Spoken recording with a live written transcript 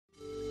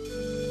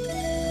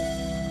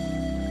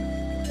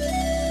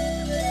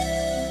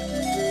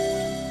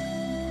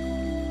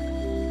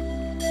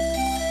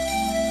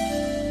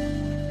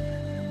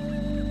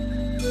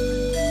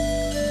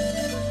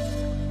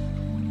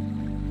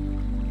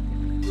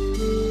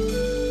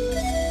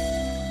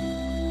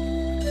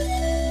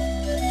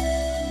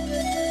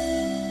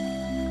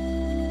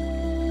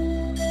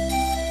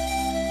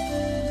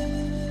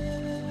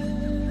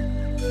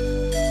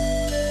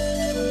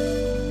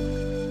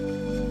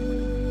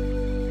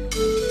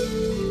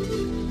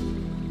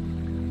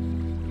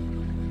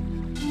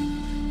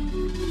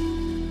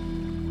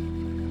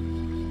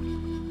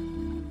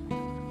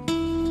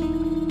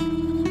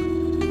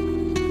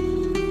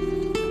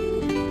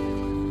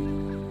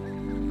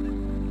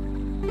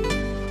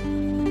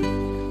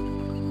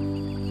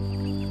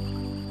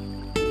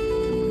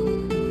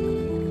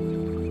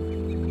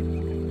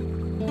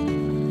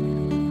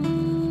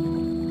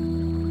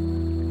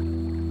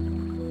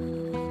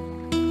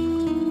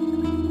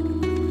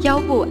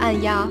部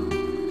按压。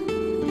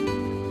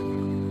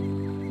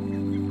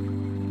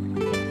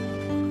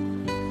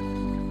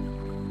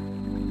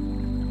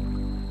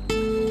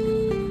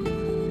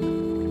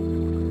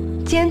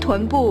肩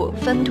臀部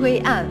分推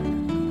按，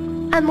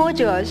按摩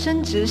者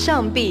伸直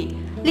上臂，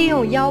利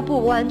用腰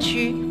部弯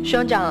曲，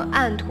双掌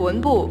按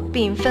臀部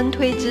并分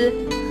推之，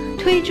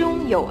推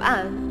中有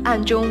按，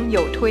按中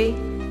有推。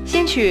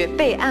先取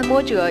被按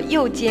摩者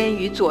右肩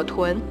与左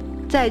臀，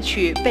再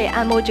取被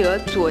按摩者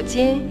左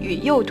肩与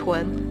右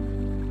臀。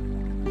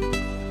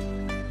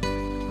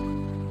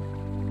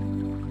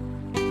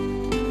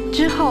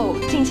之后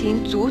进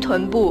行足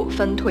臀部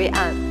分推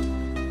按。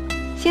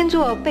先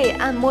做被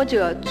按摩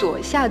者左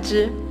下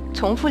肢，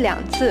重复2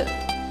次，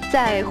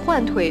再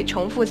换腿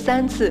重复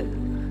3次，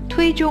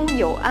推中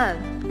有按，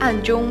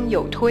按中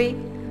有推，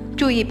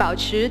注意保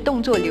持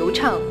动作流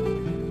畅。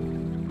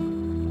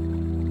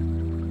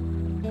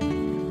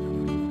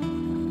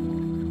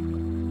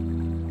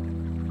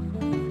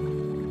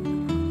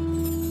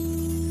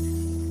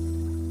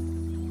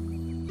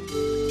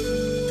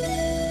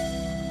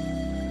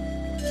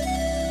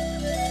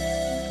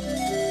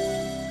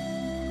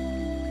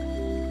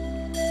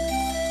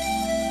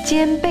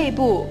肩背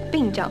部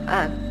并掌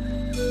按，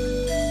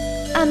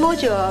按摩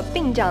者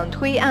并掌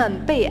推按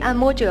被按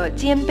摩者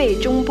肩背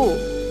中部，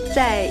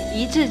再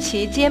移至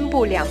其肩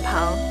部两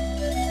旁。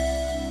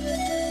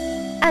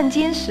按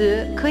肩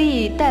时可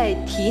以带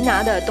提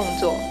拿的动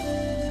作。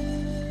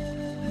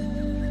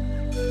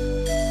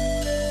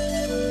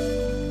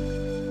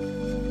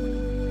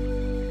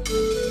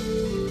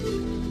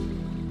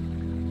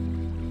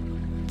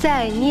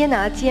再捏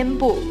拿肩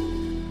部，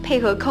配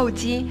合扣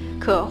肌，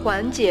可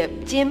缓解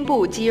肩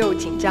部肌肉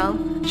紧张，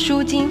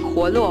舒筋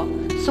活络，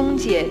松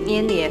解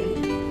粘连。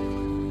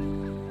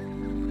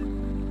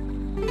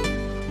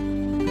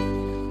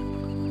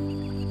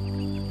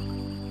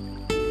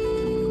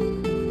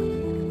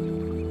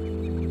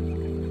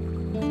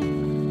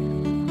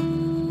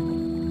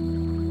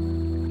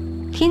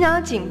提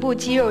拿颈部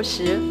肌肉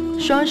时，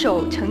双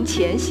手呈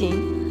前行，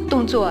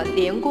动作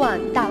连贯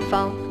大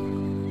方。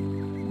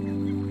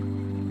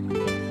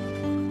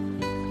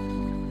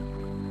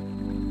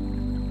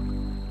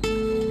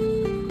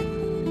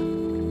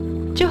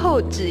之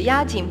后指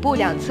压颈部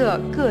两侧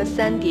各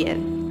3点，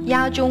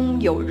压中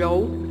有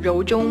揉，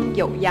揉中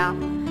有压，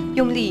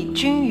用力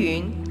均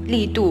匀，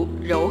力度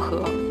柔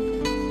和。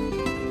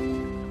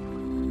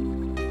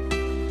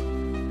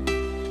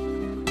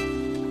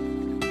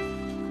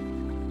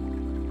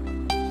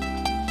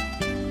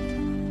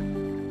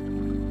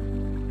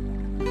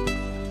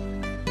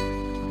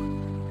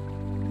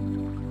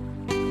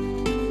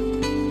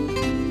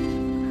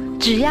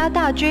指压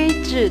大椎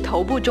至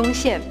头部中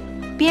线，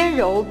边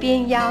揉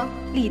边压，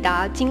力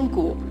达筋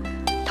骨。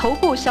头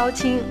部稍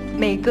轻，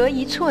每隔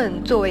1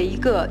寸作为一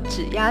个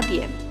指压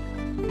点。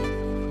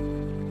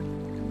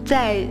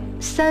在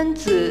3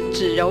指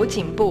指揉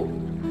颈部，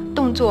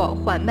动作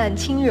缓慢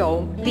轻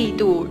柔，力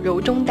度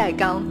柔中带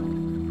刚。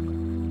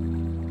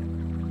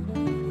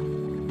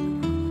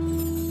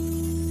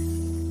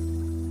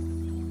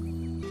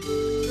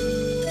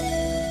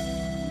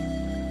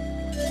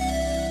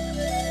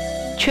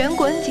拳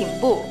滚颈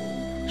部，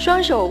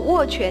双手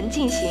握拳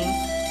进行，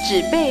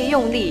指背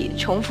用力，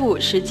重复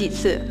10几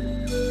次。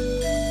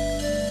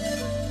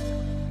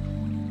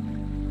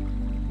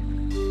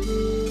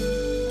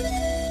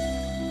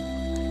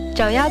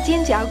掌压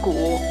肩胛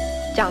骨，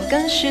掌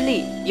根施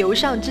力，由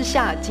上至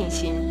下进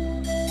行。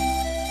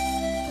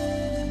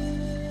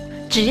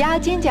指压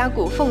肩胛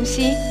骨缝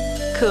隙，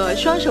可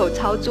双手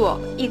操作，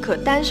亦可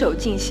单手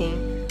进行。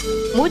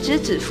拇指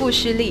指腹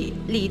施力，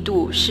力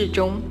度适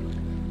中。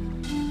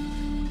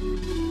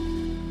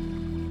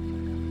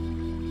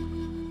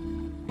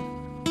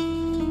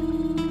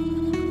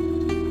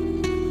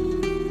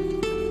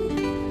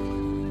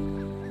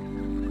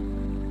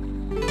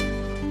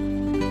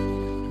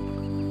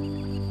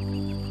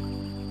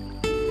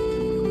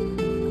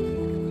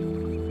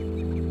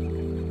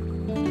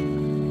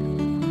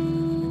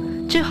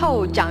之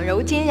后掌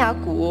揉肩胛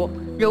骨，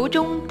揉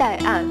中带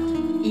按，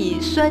以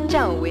酸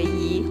胀为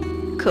宜，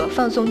可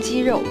放松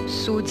肌肉，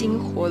舒筋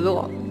活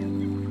络。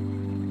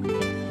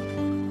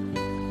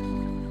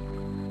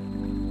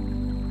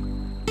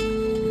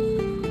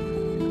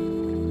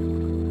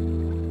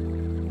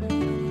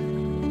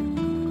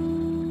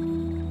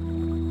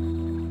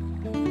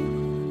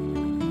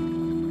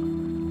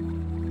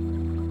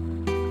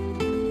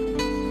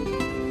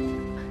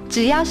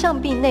指压上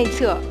臂内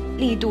侧，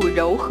力度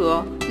柔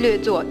和，略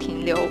作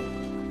停留。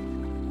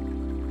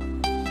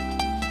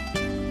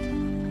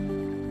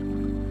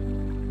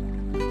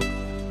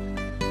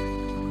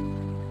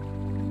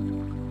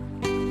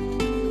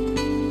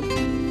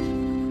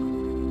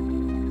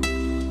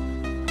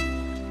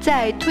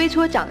再推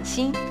搓掌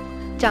心，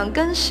掌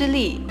根施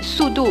力，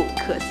速度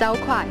可稍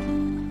快。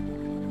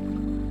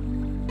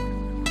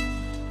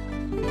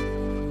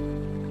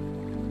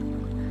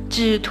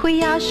指推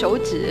压手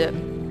指，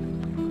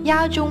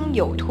压中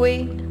有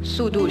推，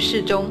速度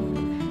适中，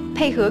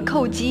配合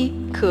扣肌，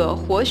可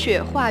活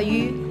血化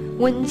瘀、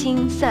温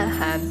经散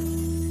寒。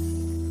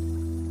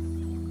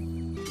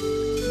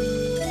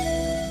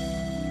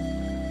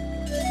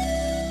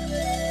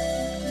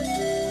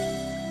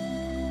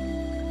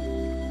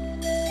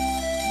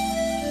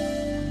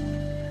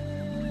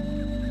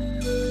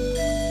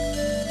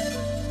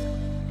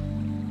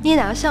捏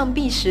拿上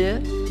臂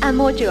时，按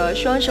摩者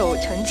双手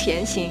呈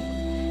前行，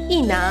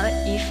一拿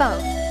一放，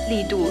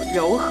力度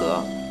柔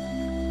和，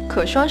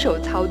可双手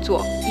操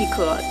作，亦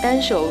可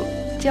单手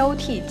交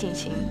替进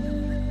行。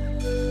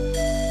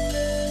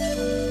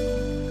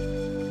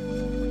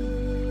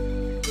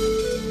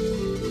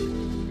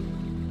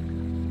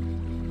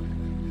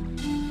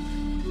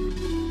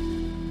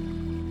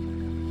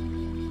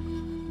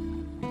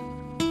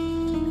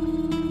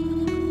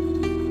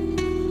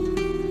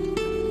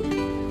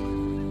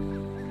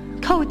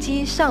扣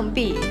击上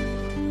臂，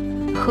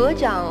合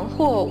掌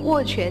或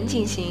握拳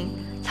进行，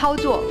操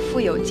作富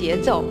有节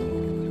奏。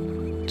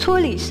搓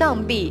理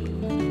上臂，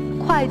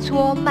快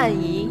搓慢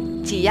移，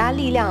挤压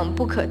力量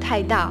不可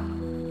太大。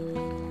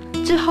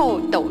之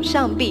后抖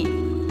上臂，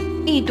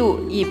力度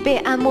以被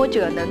按摩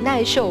者能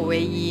耐受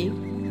为宜。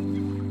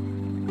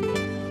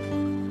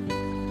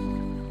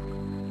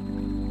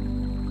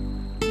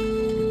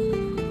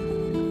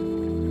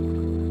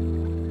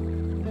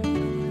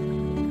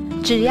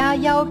指压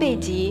腰背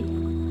棘，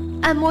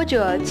按摩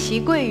者骑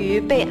跪于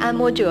被按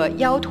摩者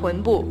腰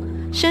臀部，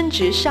伸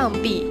直上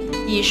臂，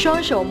以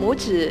双手拇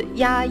指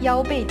压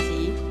腰背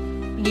棘，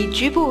以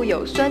局部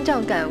有酸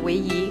胀感为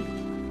宜。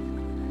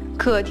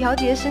可调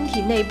节身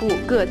体内部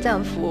各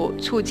脏腑，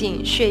促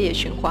进血液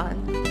循环。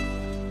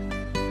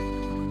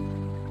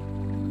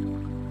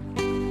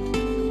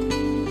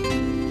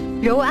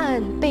揉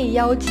按背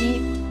腰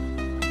肌，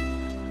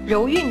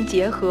柔韵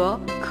结合，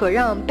可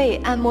让被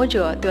按摩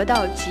者得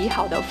到极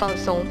好的放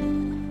松。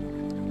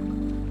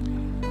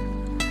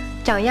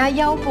掌压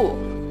腰部，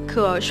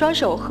可双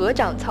手合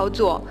掌操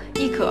作，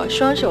亦可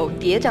双手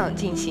叠掌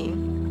进行。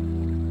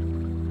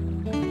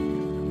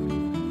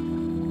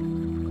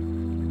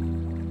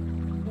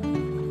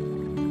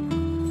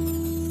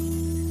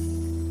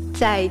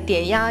在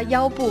点压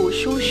腰部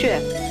腧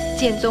穴，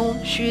剑宗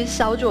需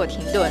稍作停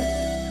顿。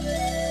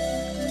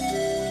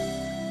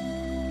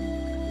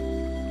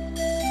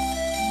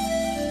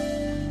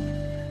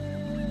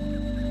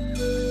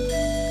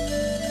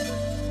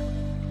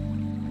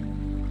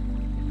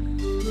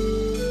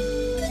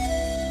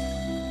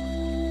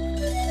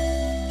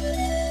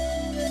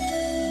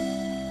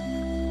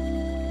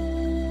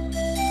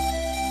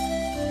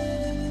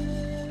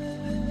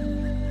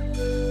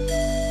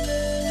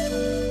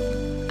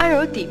按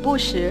揉底部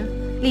时，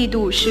力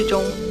度适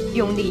中，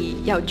用力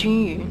要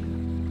均匀。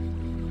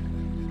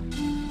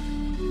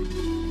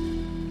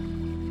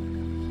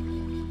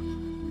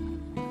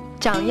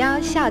掌压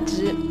下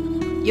肢，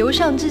由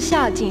上至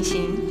下进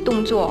行，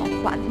动作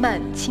缓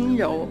慢轻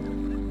柔。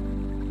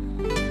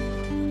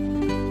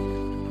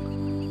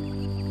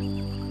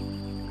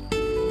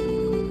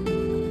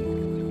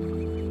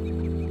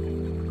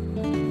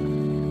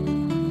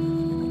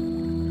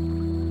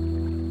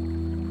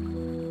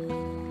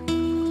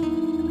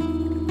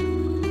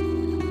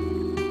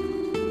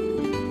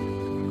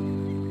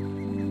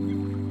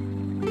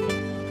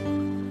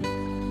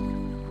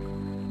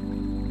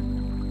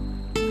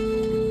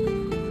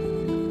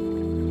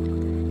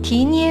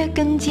提捏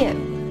跟腱，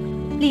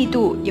力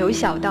度由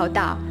小到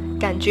大，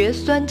感觉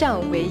酸胀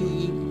为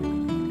宜。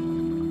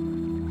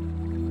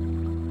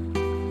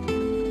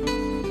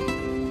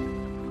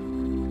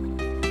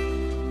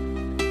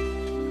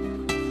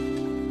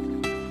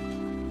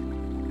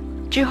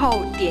之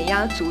后点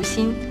压足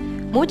心，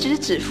拇指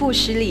指腹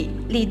施力，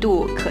力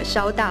度可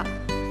稍大。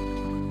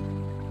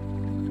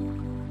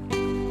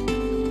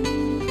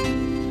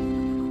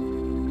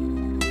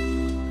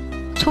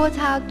搓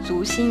擦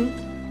足心，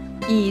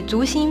以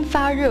足心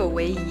发热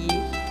为宜，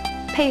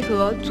配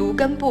合足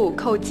根部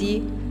叩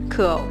击，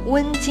可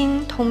温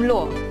经通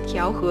络，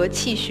调和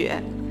气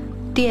血。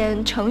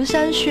点承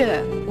山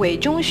穴、委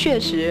中穴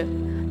时，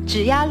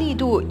指压力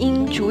度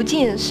应逐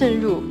渐渗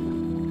入。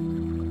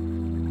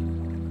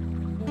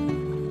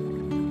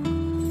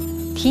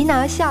提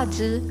拿下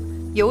肢，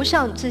由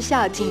上至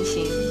下进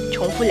行，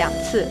重复2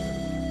次。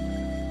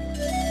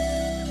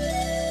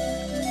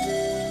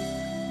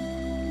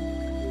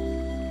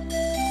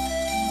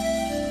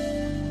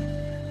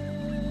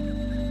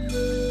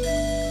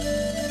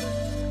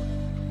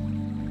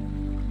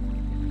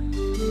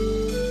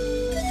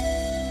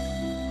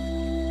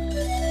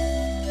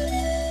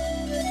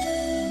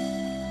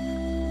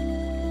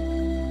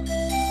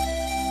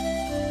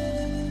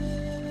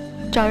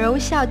掌揉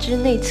下肢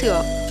内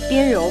侧，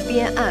边揉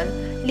边按，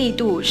力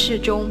度适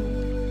中。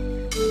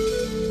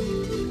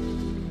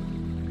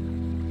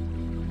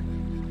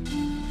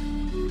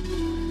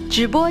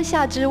指拨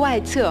下肢外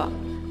侧，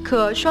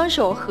可双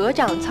手合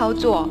掌操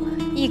作，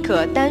亦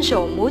可单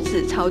手拇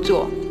指操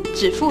作，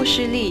指腹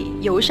施力，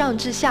由上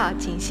至下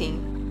进行。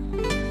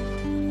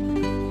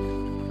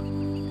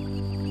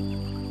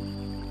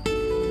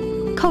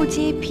叩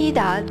击劈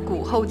打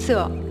骨后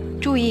侧，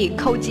注意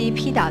叩击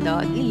劈打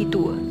的力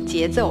度、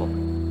节奏。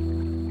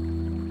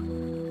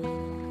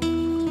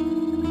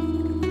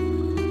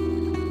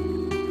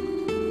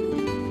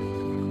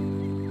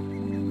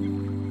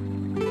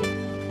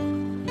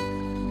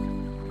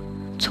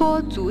搓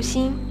足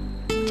心，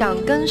掌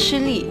根施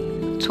力，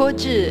搓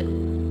至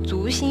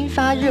足心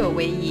发热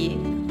为宜。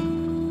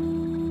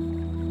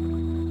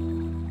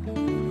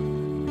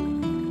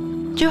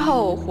之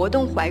后活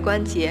动踝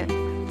关节，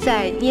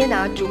再捏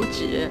拿主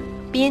指，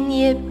边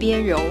捏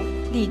边揉，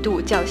力度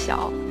较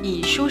小，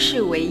以舒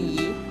适为宜，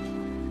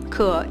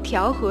可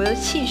调和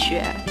气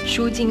血，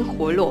舒筋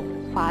活络，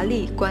华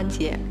丽关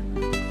节。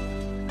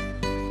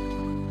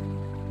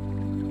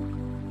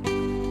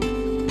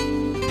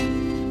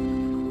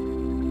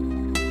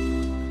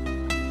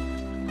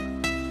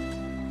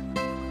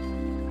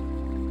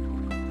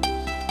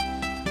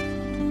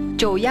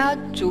肘压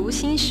足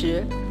心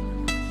时，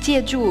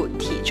借助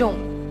体重，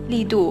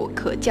力度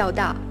可较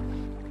大。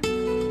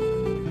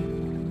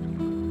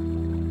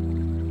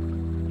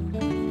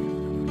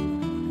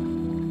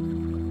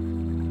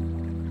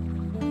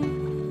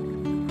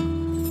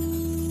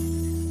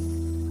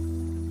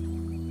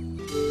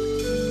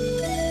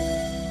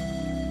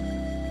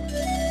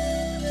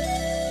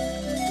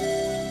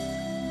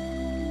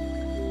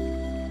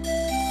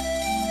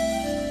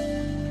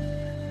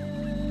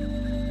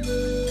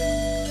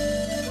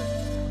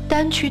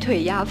单屈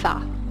腿压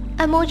法，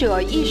按摩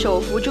者一手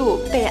扶住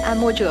被按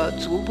摩者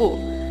足部，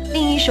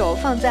另一手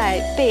放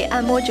在被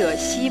按摩者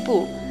膝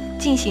部，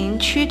进行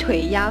屈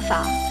腿压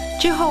法。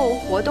之后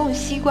活动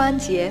膝关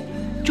节，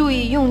注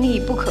意用力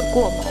不可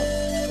过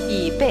猛，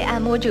以被按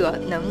摩者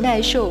能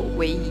耐受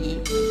为宜。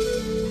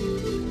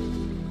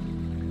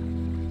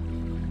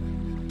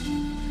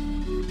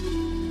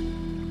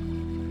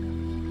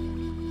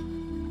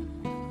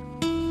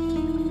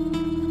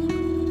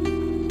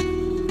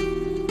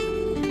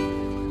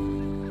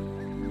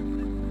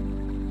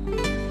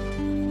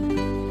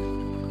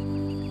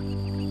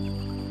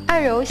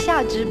按揉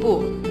下肢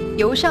部，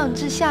由上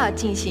至下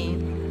进行，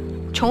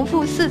重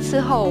复4次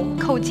后，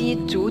扣击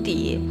足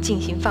底进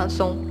行放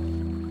松。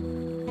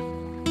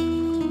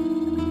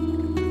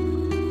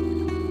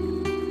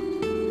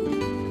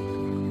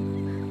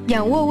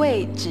仰卧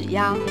位指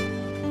压，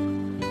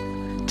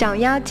掌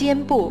压肩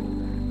部，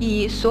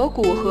以锁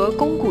骨和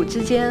肱骨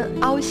之间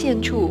凹陷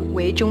处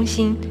为中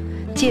心，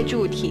借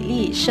助体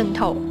力渗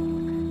透，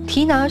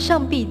提拿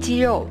上臂肌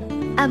肉。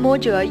按摩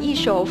者一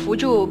手扶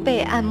住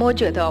被按摩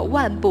者的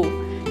腕部，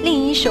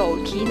另一手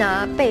提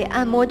拿被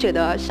按摩者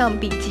的上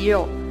臂肌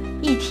肉，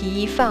一提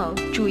一放，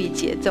注意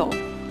节奏。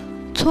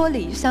搓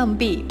理上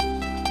臂，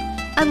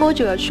按摩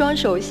者双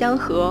手相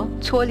合，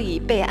搓理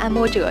被按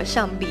摩者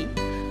上臂，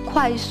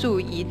快速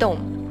移动，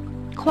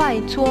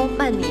快搓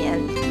慢捻，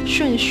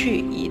顺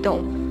序移动。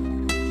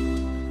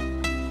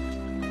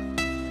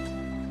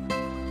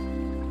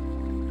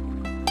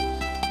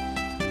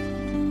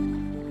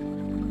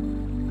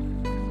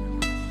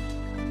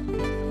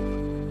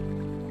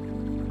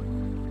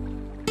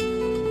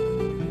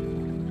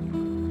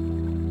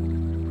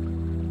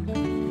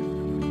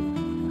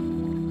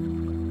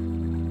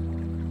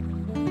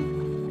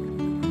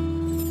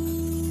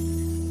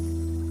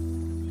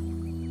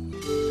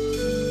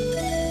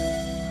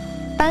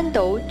扳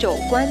斗肘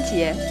关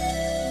节，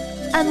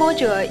按摩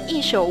者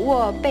一手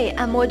握被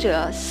按摩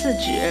者四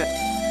指，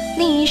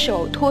另一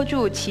手托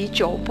住其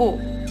肘部，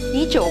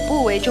以肘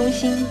部为中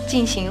心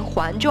进行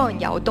环状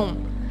摇动，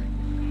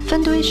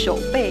分推手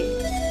背，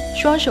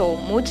双手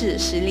拇指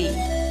施力。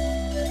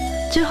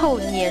之后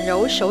捻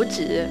揉手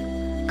指，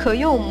可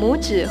用拇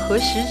指和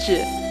食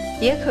指，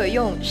也可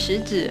用食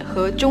指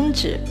和中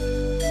指。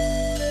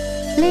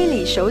勒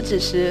理手指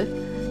时，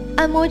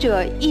按摩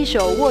者一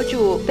手握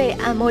住被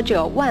按摩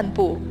者腕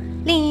部，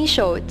另一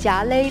手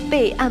夹勒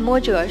被按摩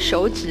者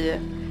手指，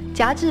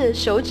夹至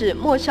手指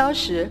末梢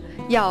时，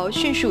要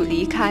迅速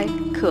离开，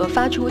可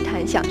发出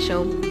弹响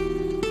声。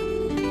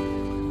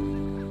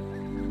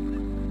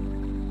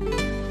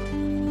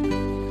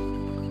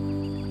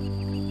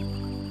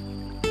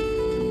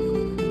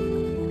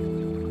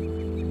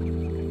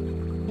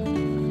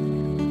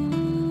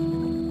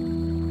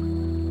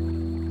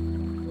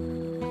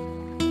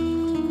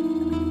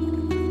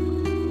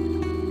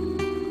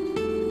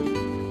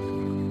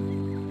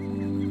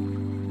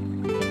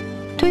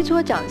推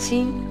搓掌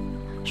心，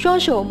双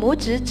手拇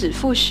指指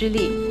腹施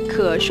力，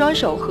可双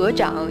手合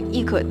掌，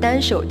亦可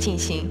单手进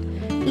行，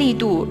力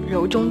度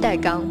柔中带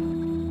刚。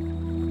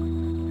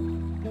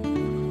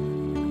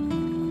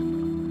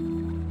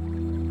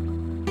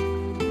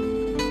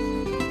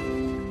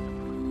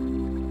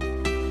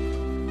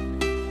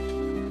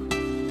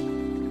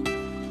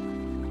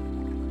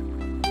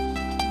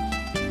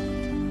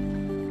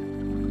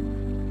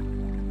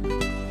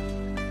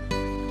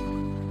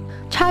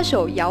插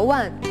手摇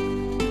腕，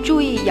注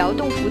意摇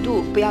动幅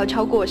度不要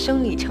超过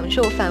生理承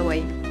受范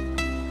围。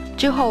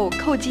之后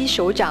扣击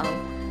手掌，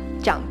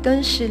掌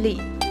根施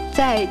力，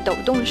再抖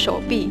动手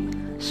臂，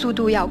速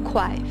度要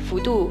快，幅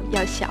度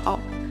要小。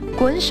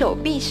滚手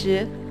臂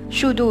时，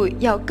速度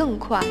要更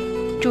快，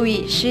注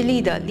意施力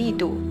的力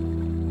度。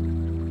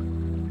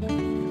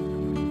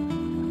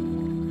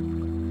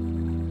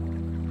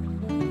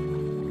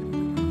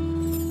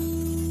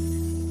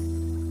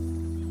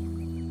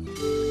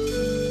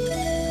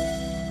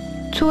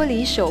搓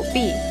理手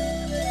臂，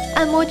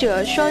按摩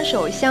者双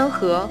手相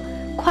合，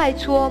快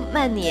搓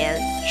慢捻，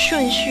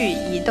顺序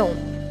移动。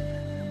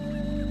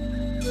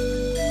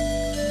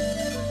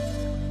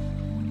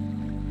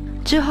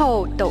之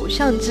后抖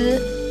上肢，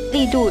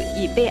力度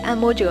以被按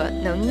摩者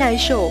能耐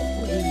受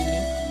为宜。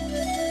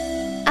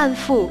按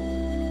腹，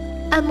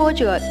按摩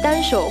者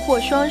单手或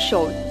双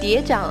手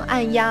叠掌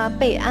按压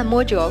被按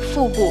摩者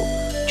腹部，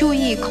注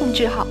意控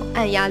制好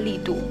按压力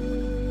度。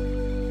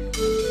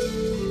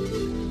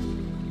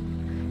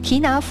提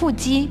拿腹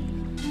肌，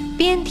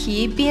边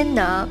提边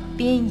拿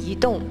边移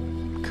动，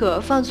可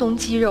放松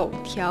肌肉，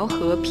调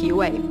和脾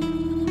胃。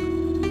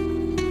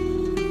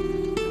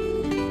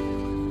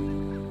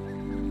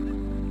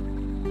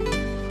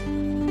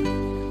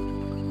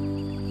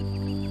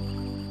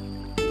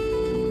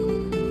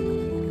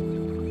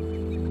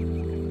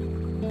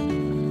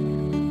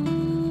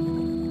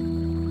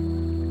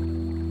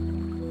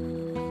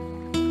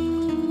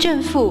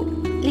正腹，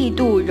力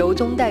度柔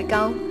中带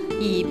刚，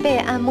以被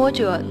按摩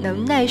者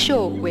能耐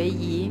受为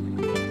宜。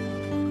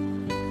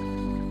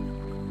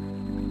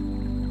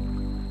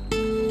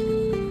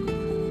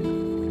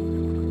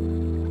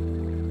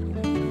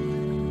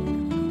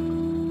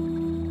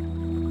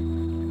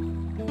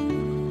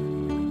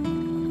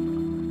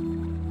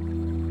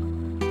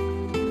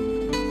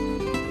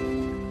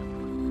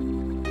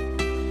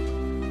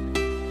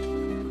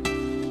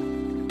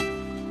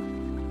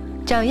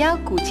掌压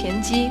股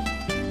前肌，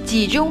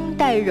脊中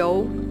带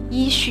柔，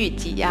依序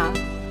挤压。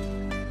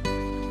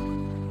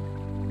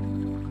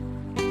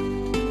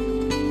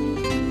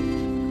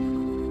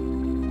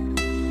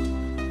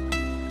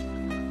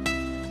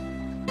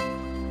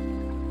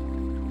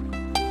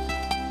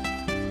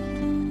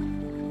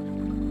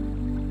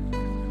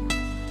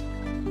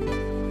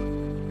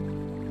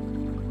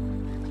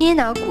捏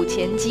拿股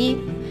前肌，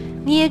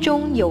捏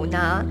中有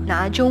拿，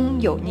拿中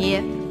有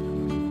捏。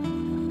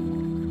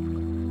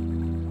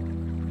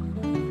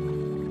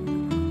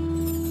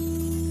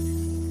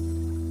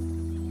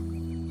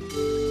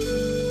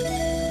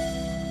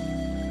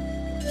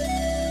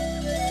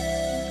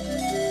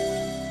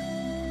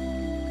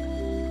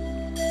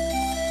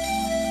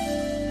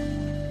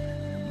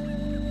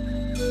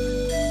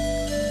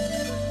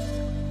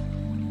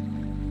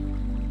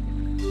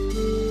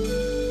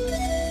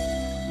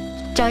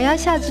掌压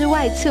下肢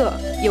外侧，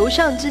由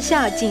上至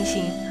下进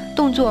行，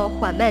动作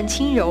缓慢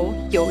轻柔，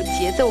有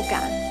节奏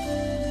感。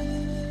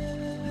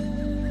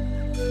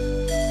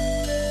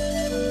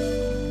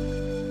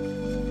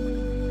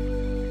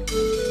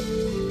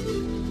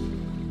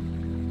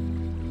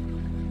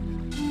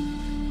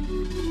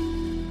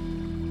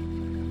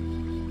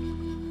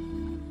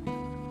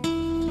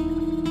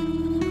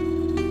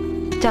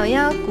掌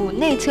压股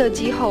内侧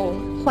肌后，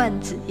换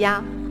指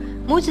压，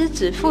拇指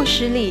指腹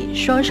施力，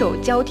双手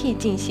交替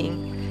进行。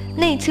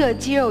内侧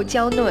肌肉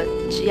娇嫩，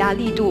指压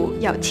力度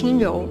要轻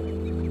柔。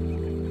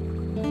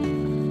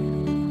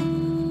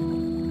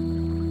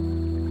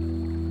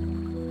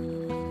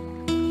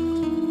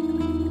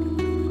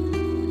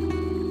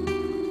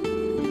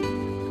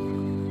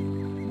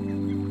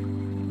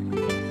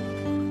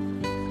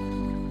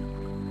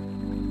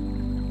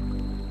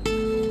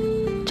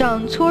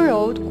掌搓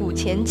揉股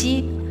前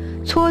肌，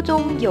搓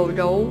中有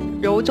揉，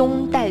揉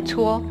中带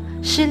搓，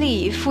施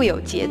力富有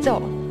节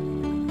奏。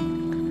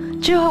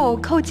之后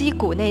扣击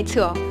股内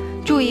侧，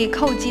注意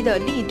扣击的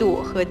力度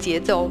和节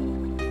奏。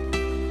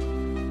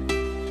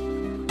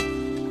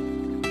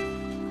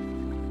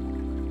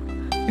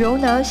揉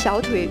拿小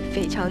腿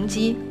腓肠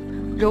肌，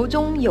揉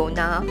中有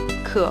拿，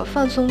可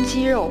放松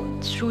肌肉，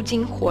舒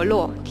筋活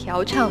络，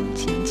调畅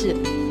情志。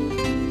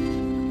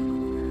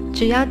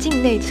指压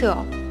颈内侧，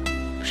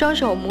双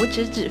手拇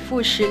指指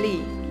腹施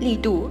力，力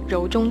度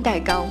柔中带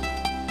刚。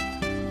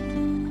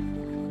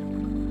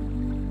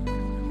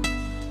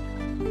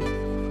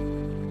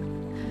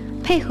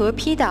配合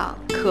劈打，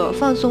可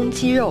放松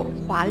肌肉，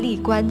华丽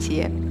关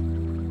节。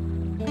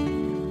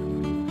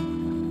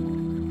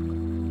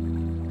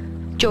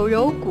肘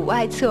揉股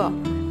外侧，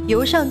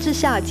由上至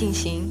下进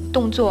行，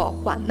动作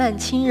缓慢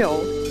轻柔。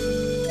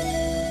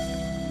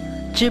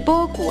指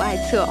拨股外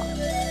侧，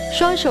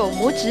双手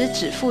拇指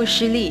指腹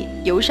施力，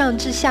由上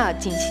至下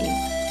进行。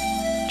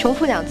重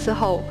复2次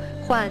后，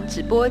换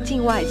指拨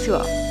颈外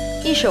侧，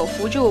一手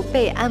扶住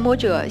被按摩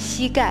者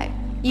膝盖，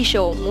一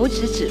手拇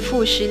指指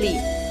腹施力。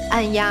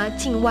按压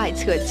颈外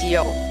侧肌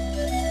肉。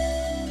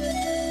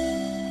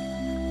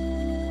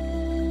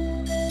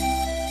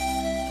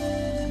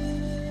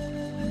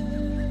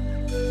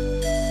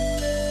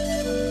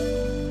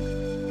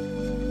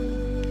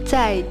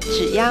在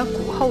指压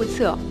股后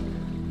侧，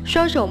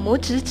双手拇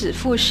指指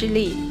腹施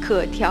力，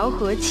可调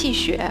和气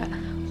血，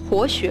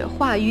活血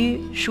化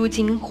瘀，舒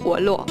筋活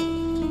络。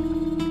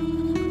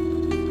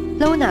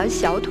搂拿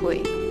小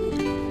腿，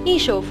一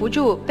手扶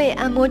住被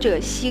按摩者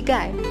膝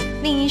盖。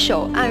另一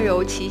手按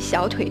揉其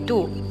小腿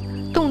肚，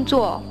动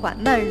作缓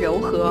慢柔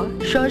和，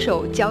双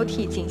手交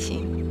替进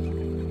行。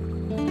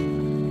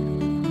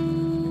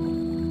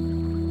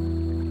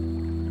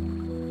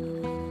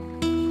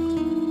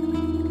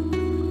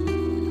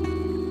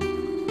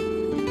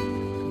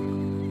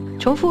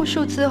重复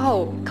数次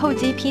后，扣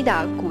击劈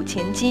打股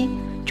前肌，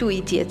注意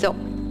节奏。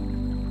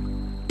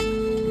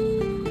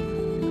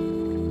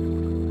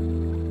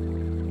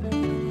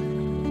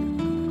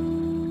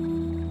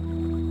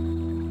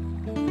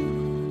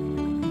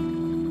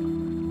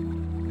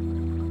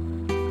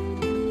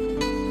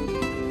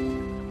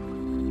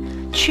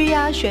屈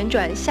压旋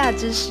转下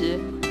肢时，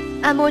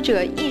按摩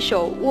者一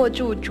手握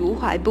住足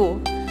踝部，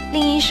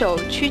另一手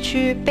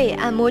屈被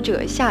按摩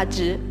者下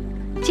肢，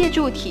借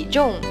助体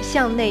重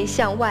向内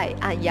向外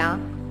按压，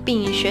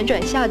并旋转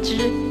下肢，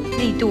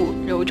力度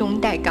柔中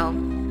带刚。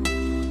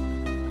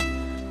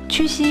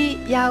屈膝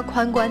压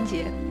髋关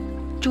节，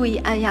注意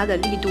按压的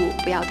力度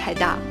不要太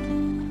大。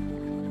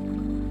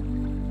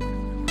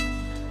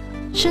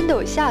伸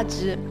抖下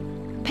肢，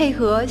配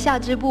合下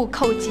肢部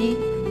叩击，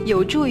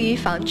有助于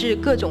防治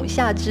各种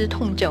下肢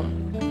痛症。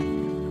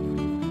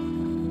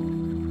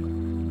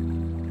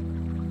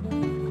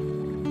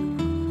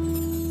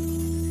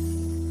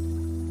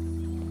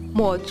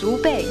抹足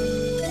背，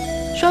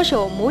双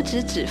手拇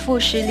指指腹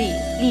施力，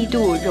力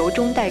度柔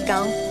中带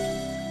刚。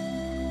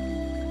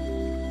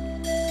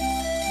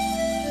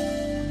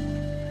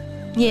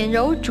捻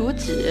揉足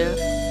趾，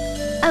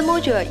按摩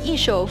者一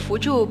手扶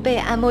住被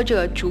按摩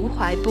者足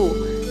踝部，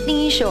另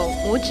一手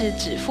拇指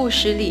指腹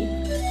施力。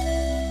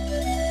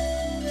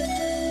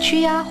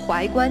屈压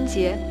踝关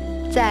节，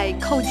在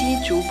叩击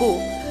足部，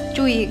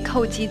注意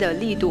叩击的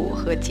力度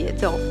和节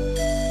奏。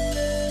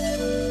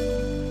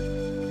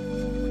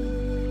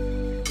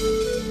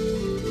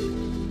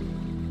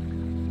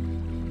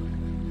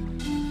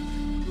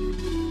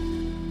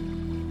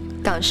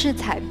港式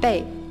踩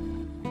背，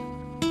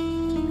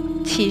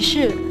起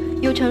势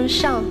又称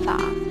上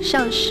法、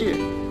上势。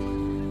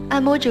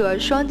按摩者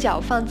双脚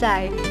放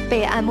在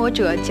被按摩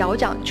者脚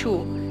掌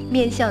处，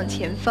面向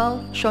前方，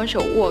双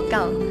手握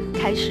杠，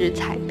开始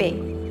踩背、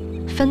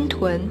分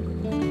臀、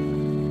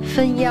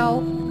分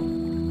腰、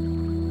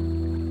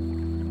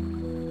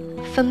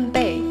分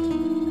背，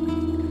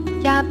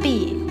压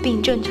臂并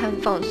震颤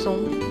放松。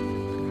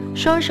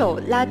双手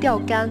拉吊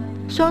杆，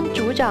双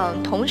足掌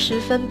同时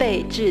分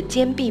背至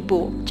肩臂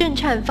部，震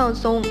颤放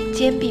松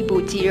肩臂部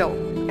肌肉，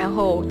然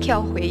后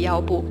跳回腰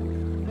部。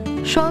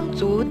双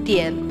足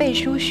点背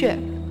腧穴，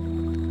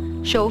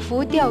手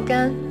扶吊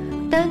杆，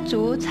单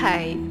足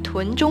踩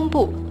臀中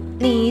部，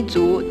另一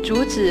足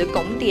足趾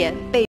拱点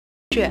背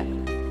腧穴。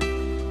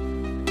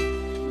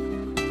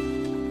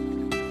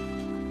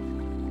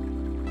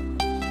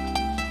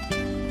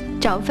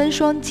掌分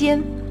双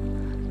肩，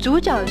足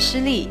掌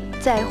施力，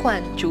再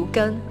换足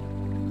跟。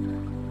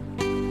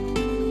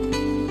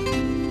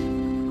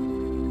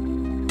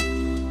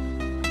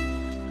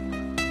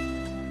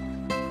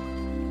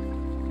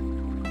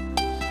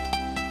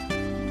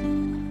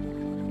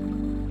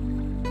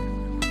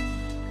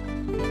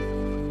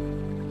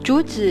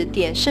足趾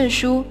点肾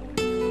腧，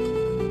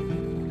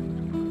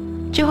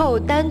之后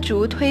单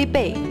足推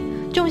背，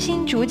重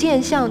心逐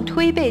渐向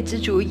推背之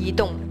足移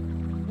动。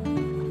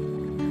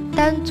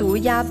单足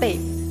压背，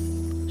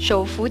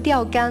手扶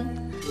吊杆，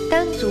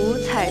单足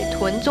踩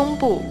臀中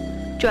部，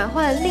转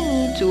换另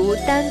一足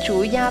单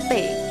足压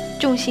背，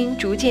重心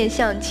逐渐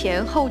向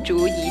前后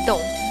足移动，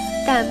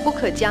但不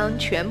可将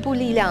全部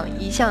力量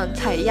移向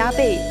踩压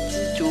背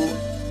之足。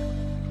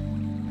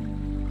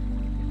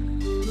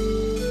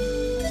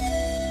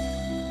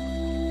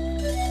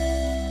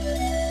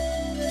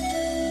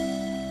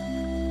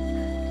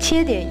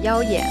切点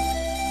腰眼，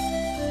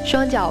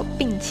双脚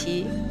并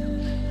齐，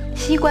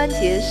膝关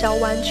节稍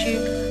弯曲，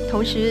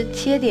同时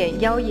切点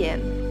腰眼，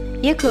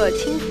也可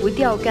轻扶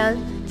吊杆，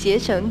节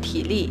省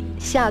体力，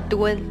下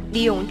蹲，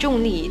利用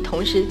重力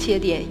同时切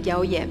点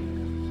腰眼。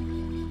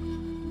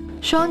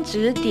双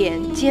指点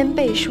肩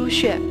背腧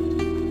穴，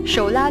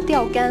手拉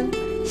吊杆，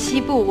膝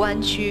部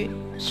弯曲，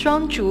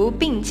双足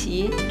并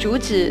齐，足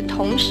趾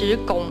同时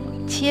拱，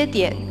切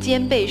点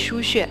肩背腧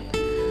穴，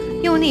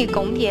用力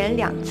拱点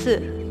2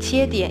次。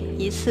切点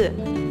1次，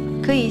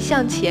可以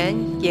向前，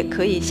也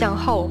可以向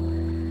后。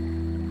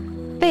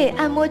被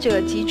按摩者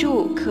击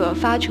住，可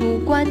发出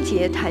关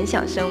节弹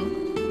响声。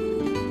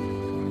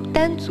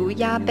单足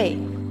压背，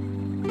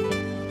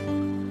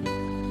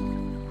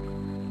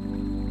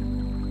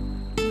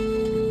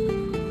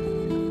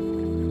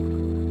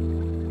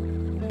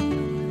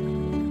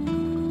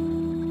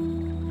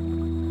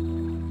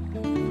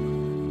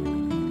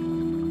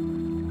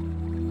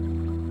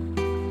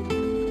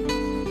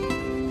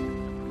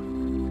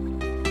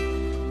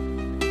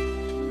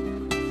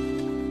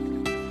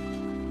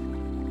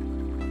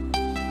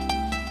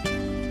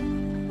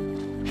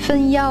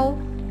分腰、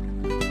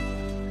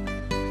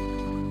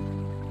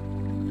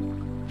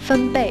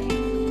分背、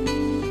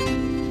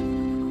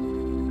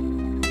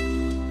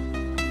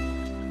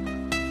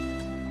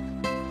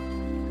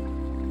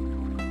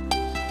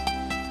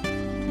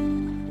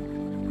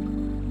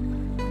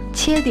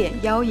切点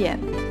腰眼，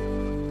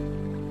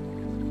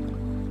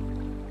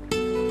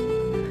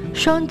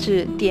双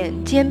指点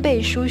肩背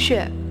腧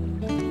穴。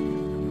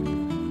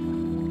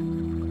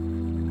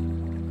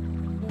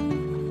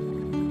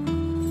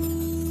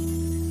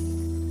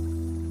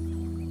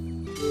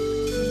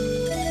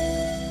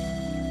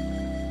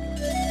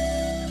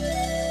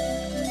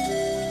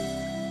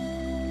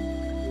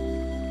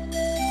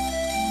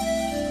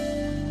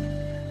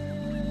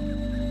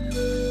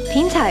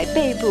平踩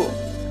背部，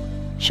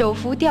手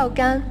扶吊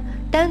杆，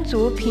单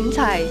足平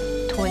踩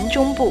臀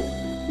中部，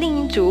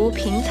另一足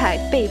平踩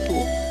背部，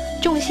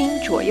重心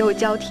左右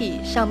交替，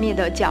上面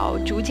的脚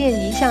逐渐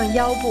移向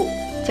腰部，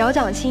脚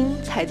掌心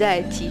踩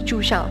在脊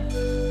柱上。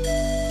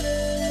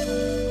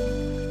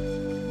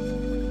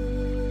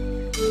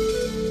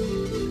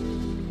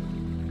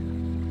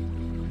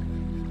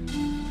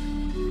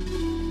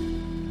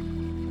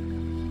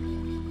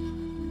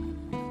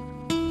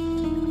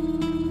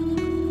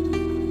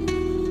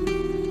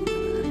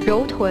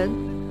揉臀，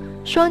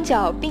双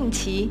脚并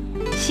齐，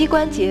膝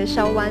关节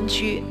稍弯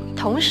曲，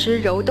同时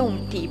揉动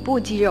底部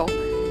肌肉。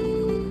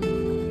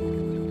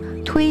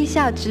推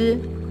下肢，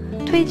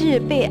推至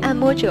被按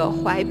摩者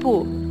踝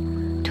部，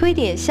推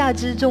点下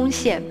肢中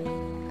线。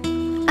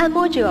按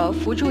摩者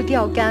扶住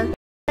吊杆，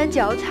单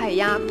脚踩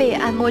压被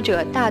按摩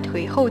者大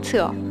腿后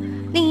侧，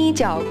另一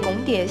脚拱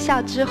点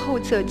下肢后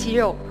侧肌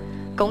肉。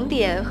拱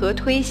点和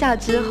推下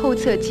肢后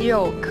侧肌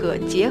肉可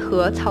结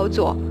合操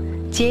作，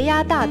结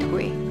压大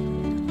腿。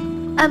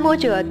按摩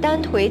者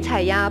单腿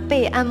踩压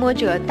被按摩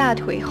者大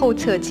腿后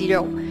侧肌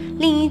肉，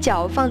另一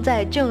脚放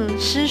在正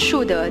施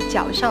术的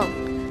脚上，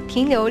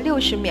停留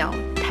60秒，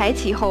抬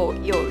起后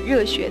有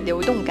热血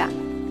流动感。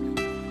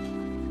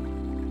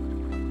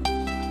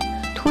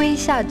推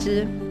下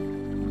肢，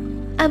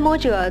按摩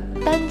者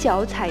单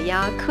脚踩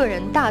压客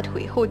人大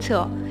腿后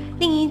侧，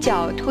另一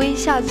脚推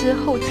下肢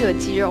后侧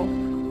肌肉。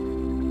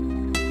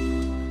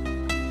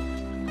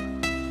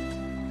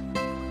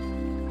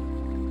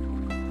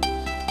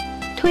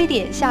推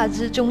点下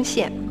肢中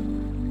线。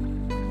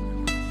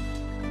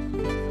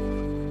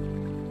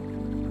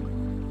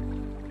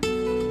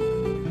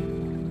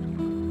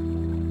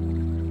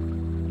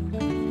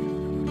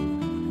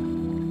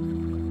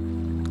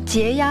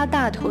结压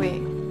大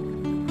腿。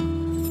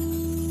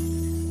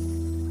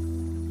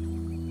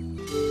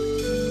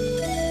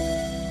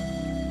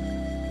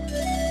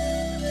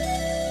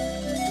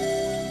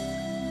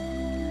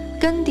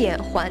跟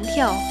点环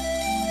跳。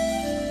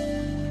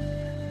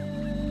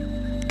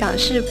港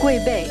式跪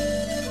背，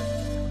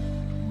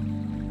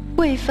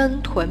跪分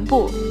臀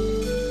部，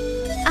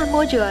按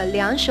摩者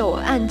两手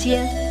按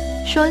肩，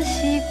双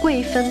膝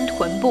跪分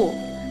臀部，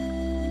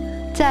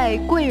在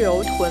跪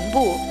揉臀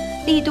部，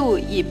力度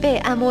以被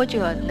按摩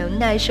者能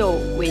耐受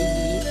为宜。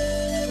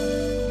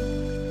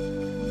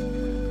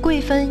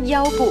跪分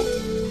腰部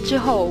之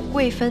后，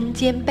跪分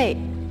肩背。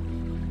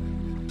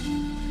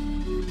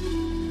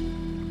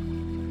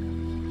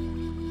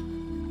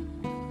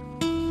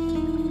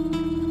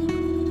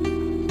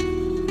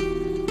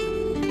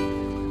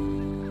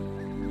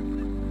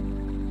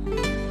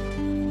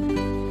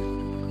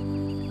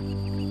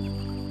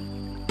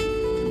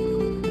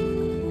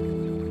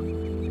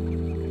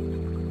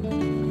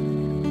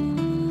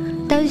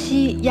单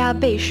膝压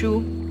背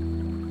梳，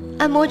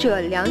按摩者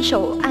两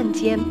手按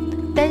肩，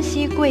单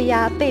膝跪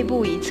压背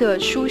部一侧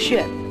腧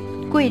穴，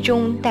跪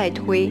中带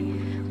推，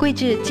跪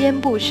至肩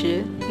部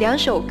时，两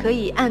手可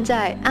以按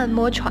在按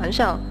摩床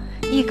上，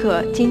亦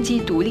可金鸡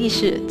独立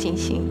式进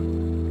行。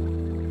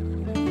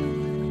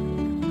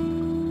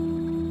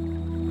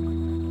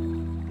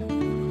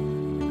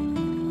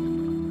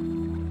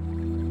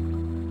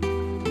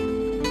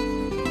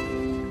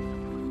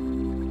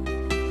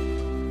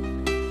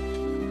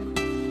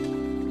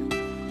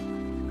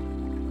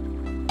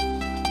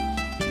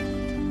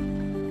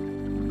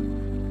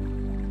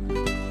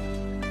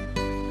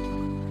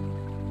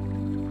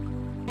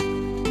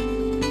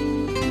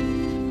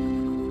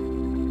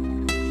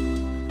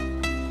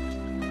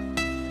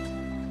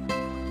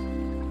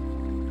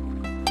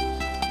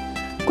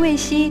跪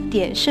膝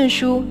点肾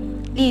腧，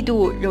力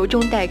度柔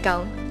中带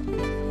刚。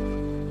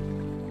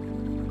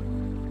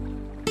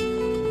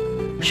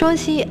双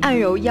膝按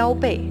揉腰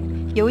背，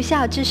由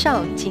下至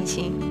上进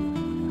行。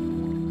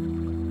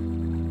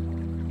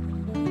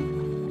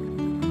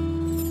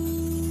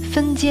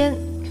分肩。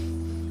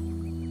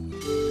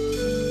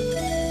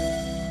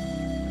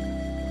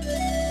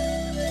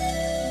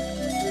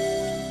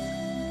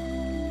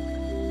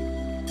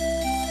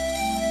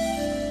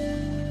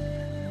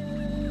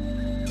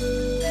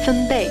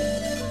分背。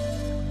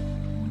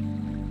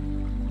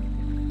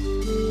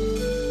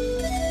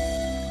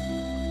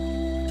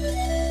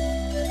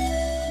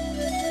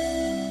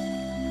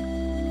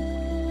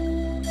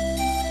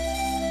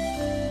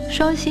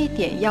双膝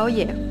点腰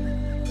眼。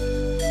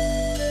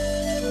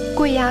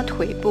跪压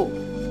腿部。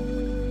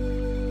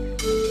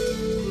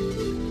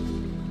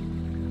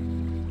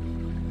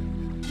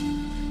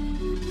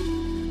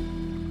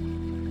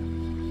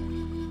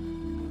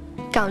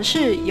港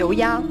式油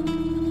压。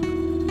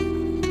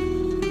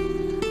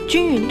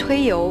均匀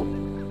推油，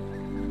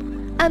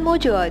按摩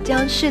者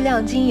将适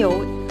量精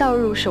油倒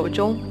入手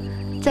中，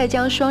再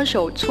将双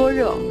手搓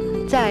热，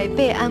在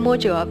被按摩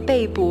者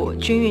背部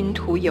均匀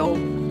涂油，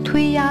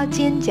推压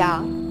肩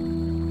胛。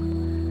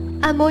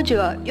按摩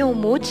者用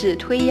拇指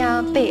推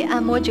压被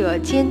按摩者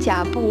肩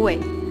胛部位，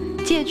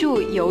借助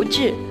油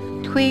质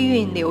推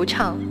运流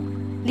畅，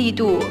力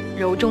度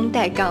柔中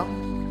带刚。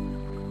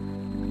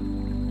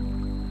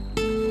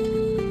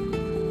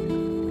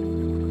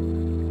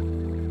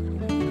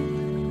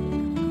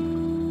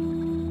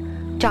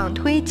掌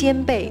推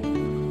肩背，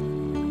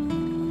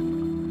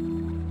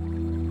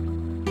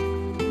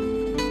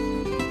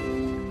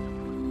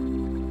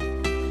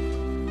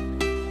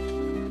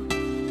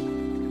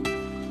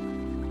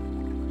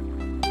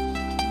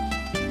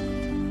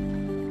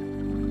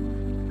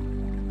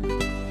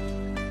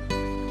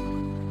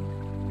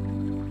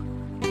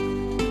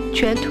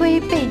全推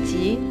背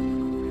棘，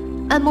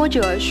按摩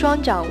者双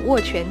掌握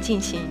拳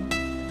进行。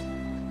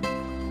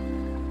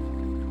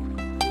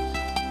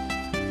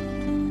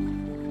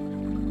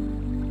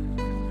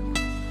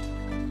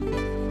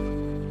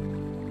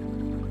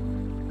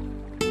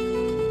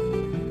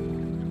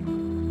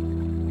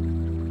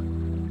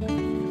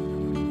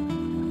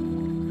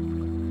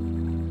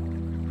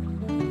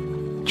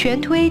全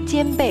推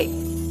肩背，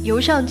由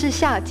上至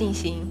下进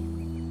行。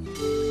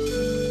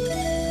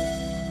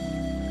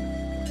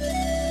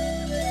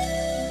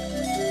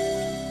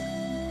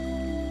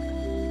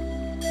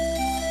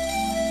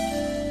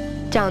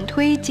掌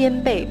推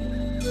肩背，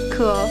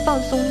可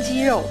放松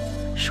肌肉，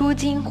舒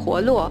筋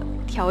活络，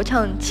调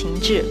畅情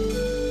志。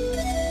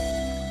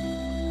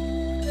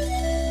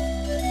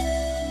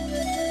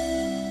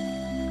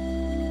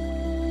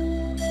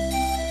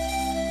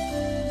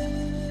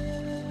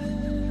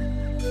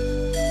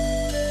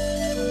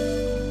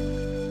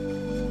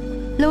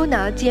搂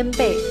拿肩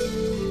背，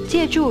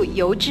借助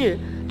油质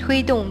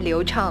推动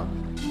流畅，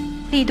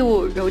力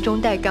度柔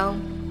中带刚。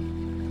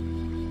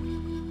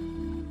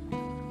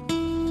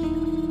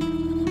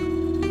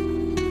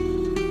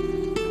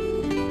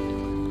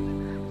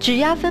指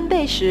压分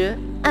背时，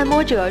按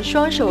摩者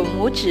双手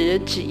拇指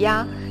指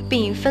压，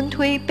并分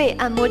推被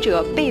按摩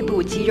者背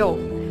部肌肉，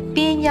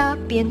边压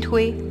边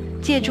推，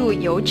借助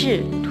油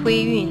质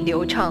推运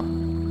流畅。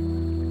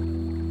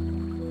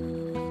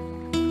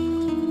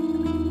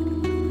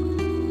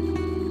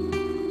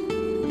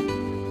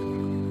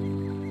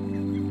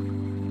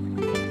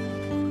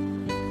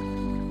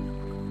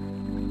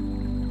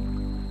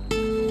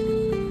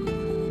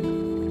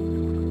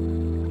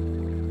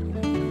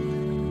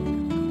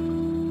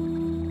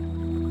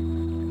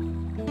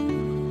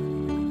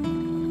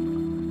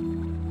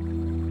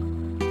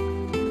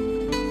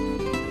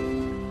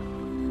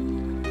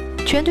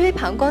全推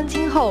膀胱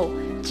经后，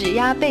指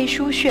压背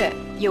腧穴，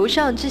由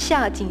上至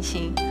下进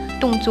行，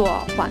动作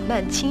缓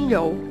慢轻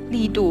柔，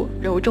力度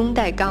柔中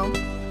带刚。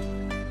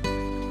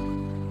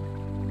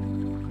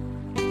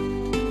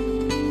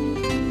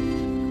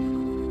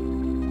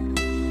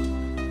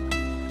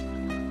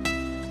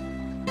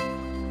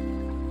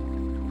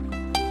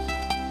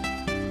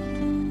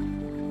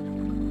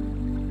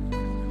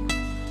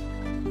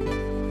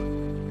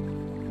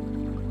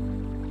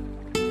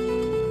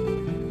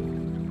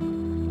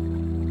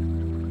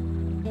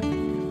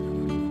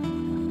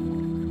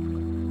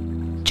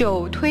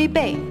9推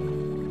背，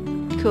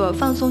可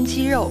放松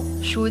肌肉，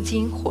舒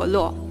筋活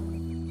络。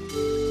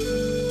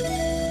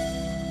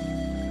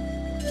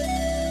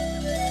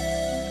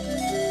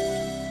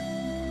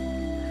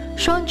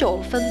双肘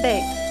分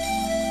背，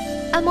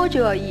按摩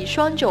者以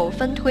双肘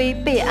分推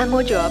被按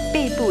摩者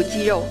背部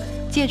肌肉，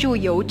借助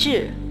油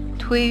质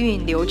推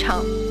运流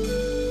畅。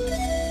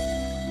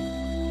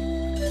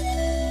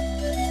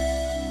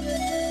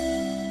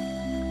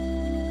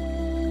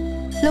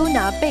搂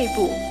拿背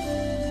部，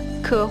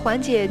可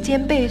缓解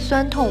肩背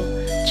酸痛，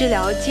治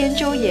疗肩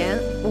周炎、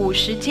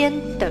50肩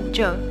等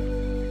症。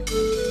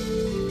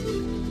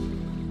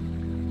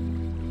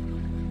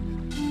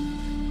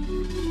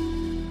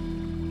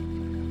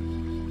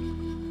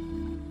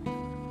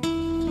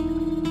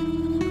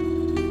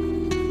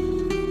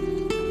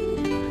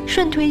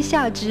顺推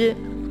下肢，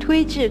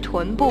推至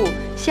臀部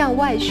向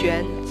外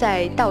旋，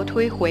再倒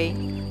推回，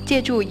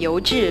借助油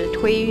质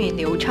推运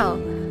流畅，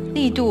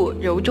力度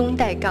柔中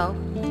带刚。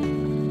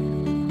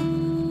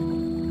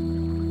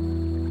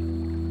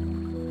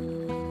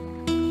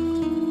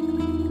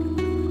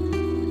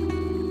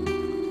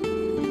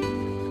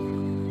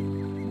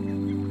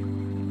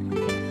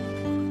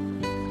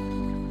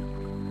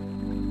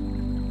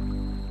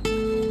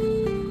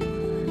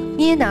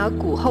捏拿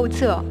骨后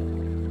侧，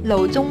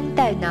搂中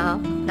带拿，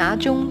拿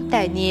中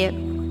带捏。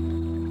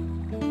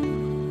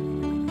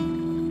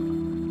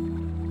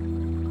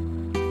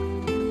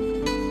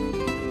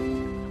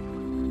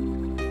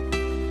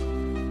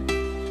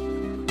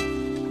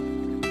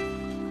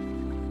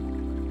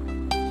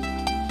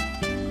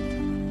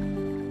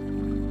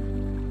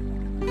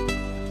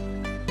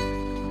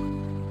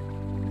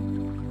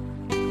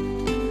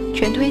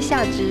全推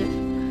下肢，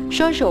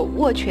双手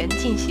握拳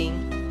进行。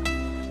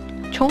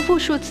重复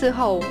数次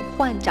后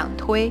换掌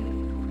推。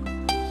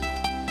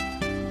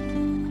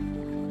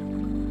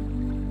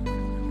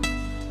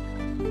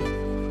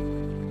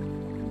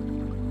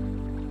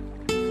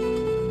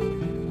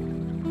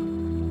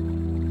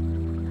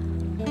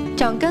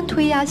掌根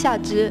推压下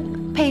肢，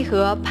配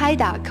合拍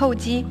打叩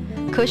击，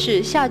可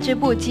使下肢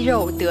部肌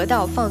肉得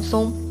到放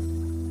松。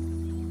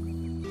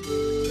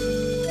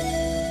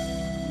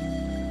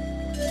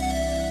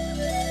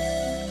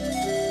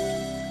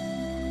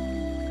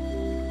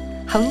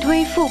横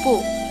推腹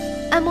部，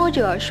按摩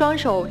者双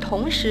手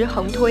同时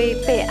横推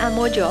被按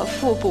摩者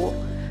腹部，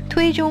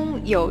推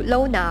中有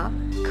搂拿，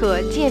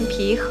可健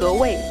脾和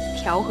胃，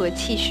调和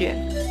气血。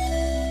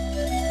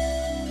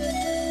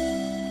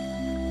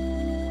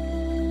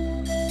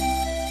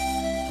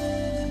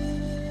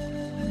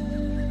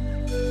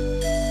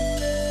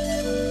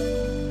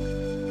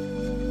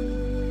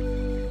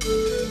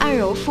按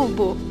揉腹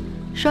部，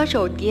双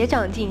手叠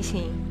掌进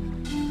行，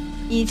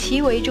以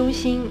其为中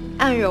心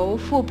按揉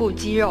腹部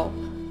肌肉，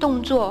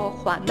动作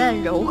缓慢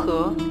柔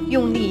和，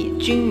用力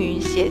均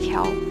匀协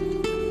调。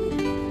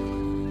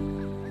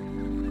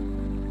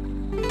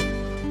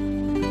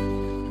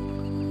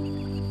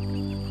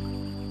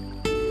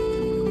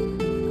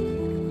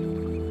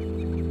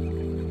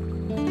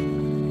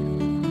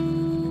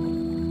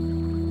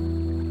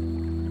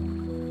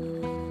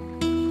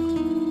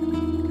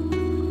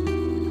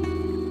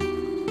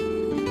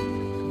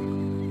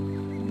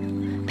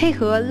配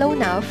合搂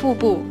拿腹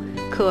部，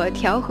可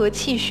调和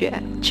气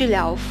血，治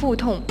疗腹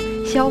痛、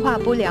消化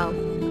不良、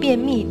便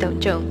秘等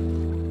症。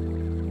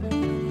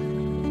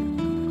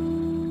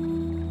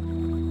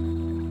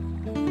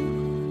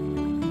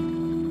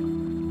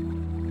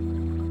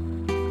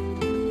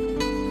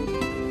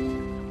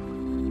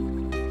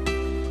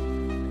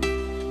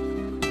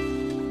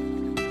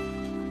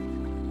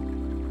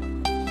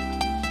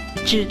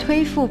指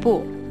推腹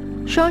部，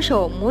双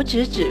手拇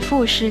指指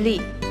腹施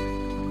力。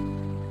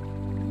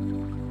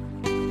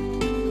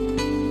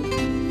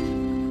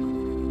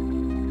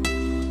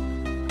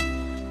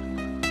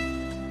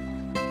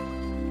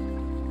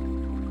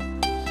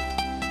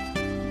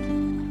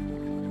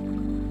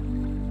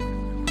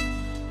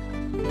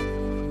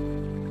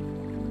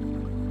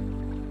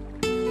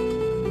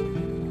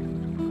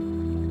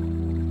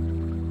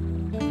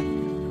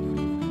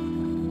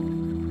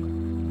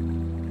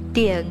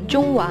点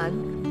中脘，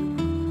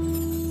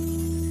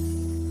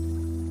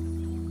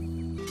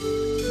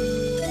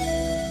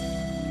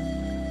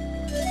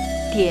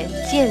点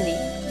剑里，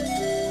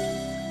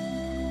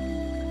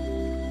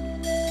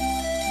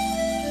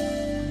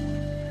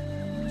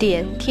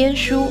点天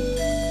枢，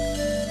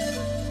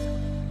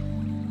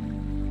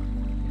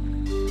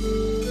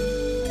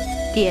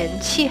点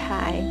气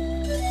海，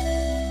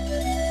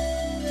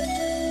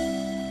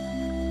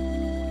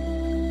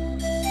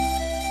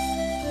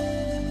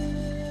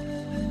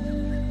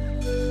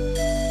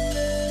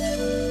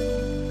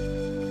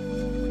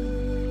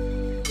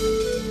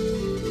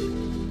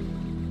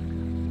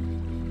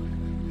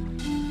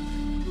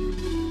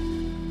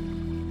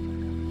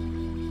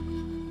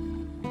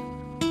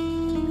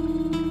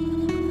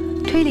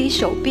推理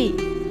手臂，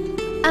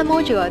按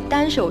摩者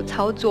单手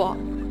操作，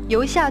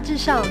由下至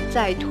上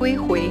再推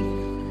回，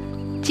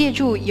借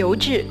助油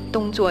质，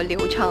动作流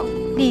畅，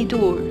力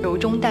度柔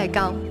中带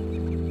刚。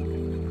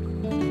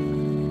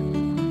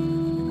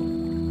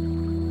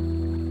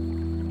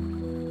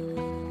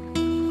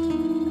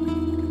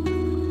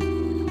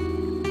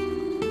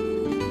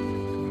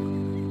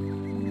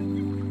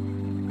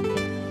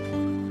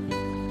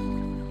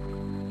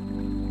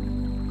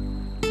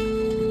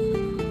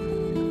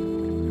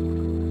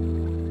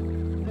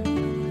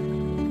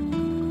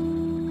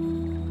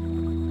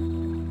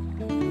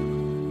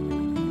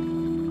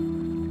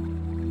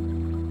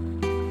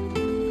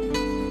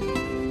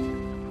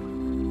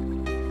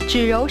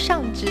指揉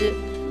上肢，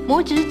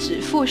拇指指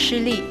腹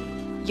施力，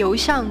由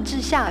上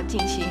至下进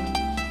行。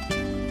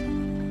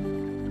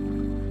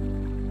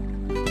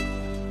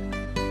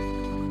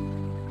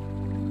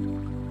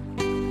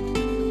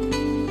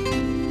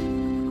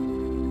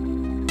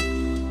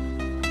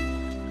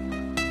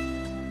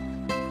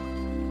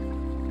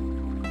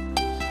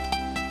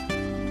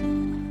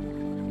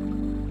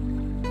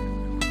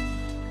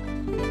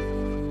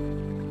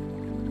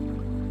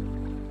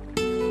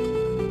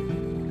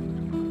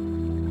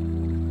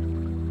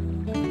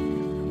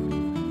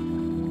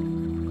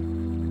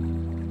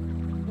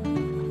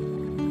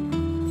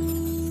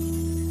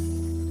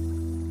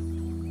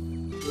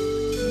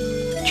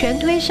全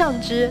推上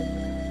肢，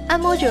按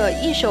摩者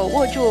一手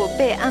握住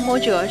被按摩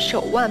者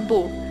手腕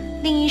部，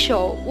另一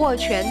手握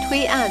拳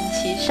推按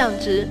其上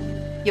肢，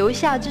由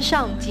下至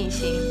上进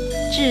行，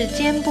至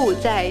肩部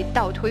再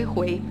倒推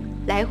回，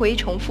来回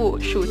重复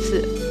数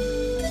次。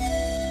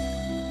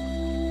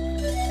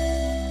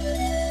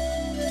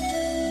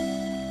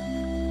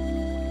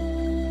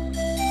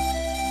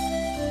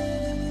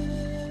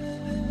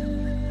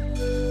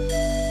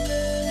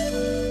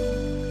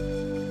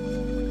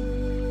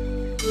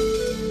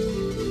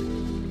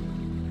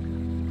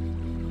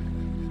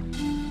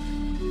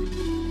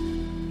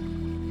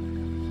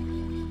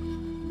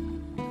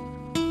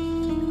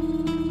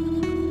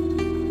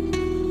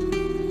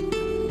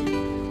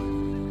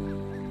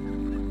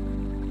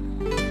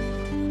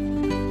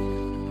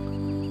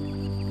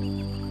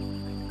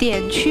点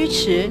曲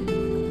池，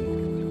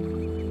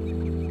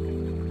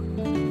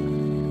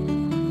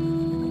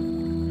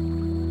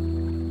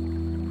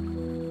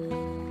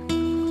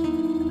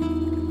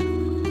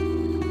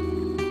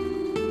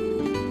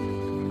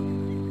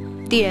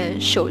点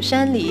手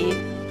山里，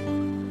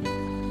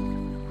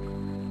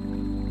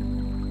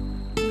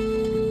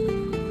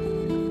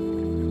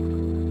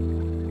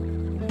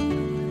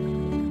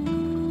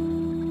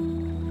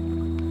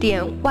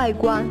点外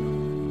关，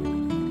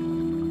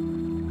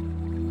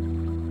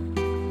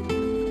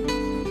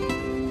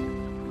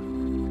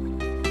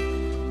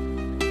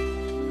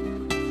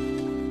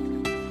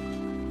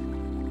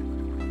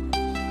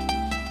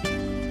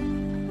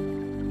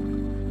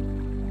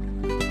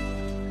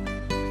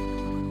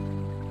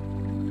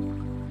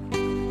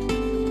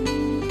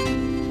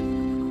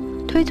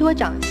推搓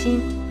掌心。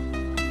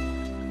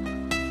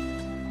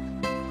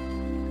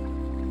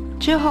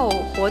之后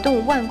活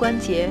动腕关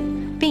节，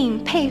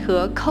并配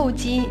合叩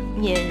击、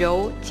捻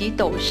揉及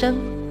抖身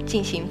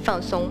进行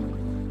放松。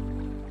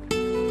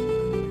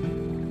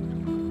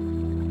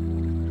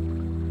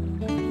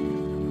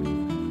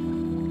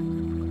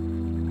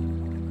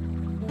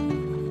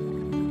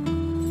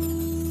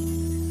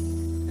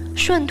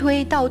顺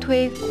推倒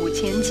推股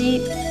前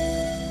肌，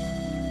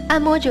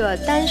按摩者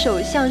单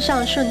手向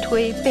上顺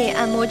推被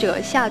按摩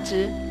者下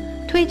肢，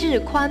推至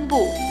髋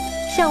部，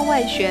向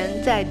外旋，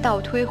再倒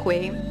推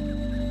回。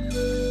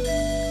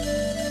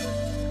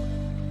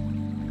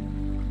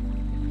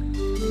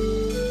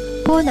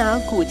拨拿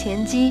股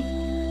前肌，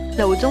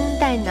搂中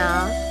带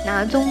拿，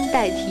拿中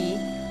带提，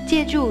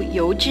借助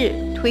油质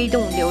推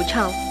动流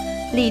畅，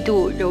力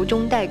度柔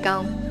中带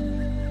刚，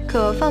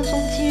可放松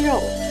肌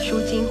肉，舒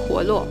筋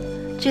活络。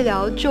治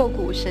疗坐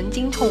骨神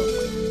经痛、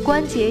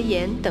关节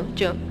炎等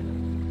症。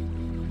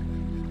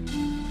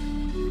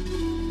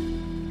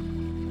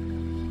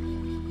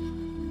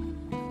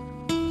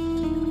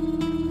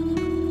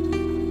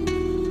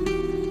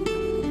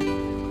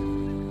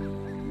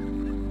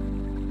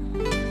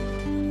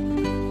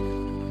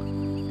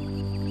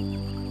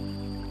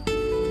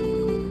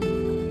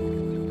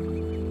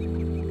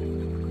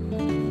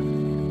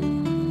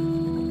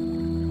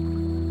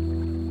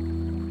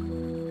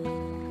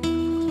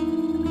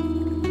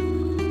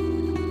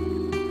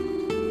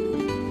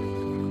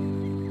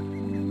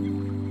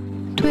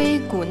推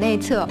股内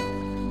侧，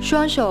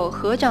双手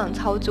合掌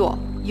操作，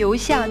由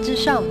下至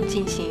上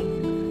进行，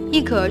亦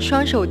可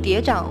双手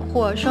叠掌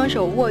或双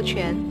手握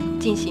拳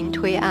进行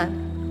推按。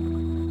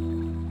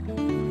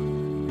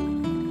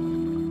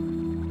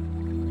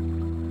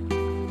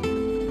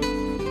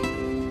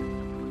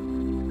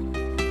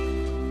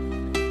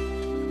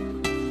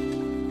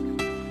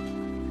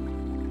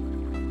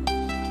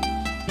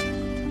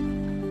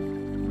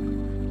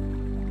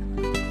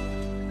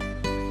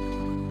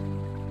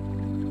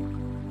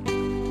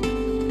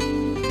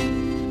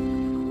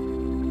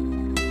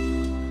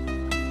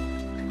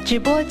指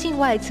拨颈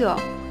外侧，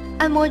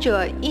按摩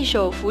者一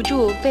手扶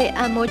住被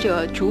按摩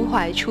者足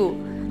踝处，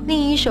另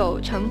一手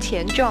呈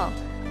前状，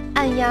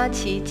按压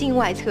其颈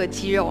外侧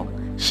肌肉，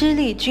施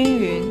力均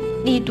匀，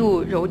力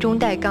度柔中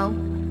带刚，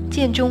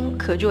间中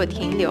可做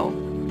停留。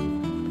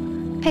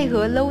配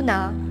合搂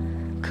拿，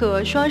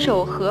可双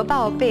手合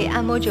抱被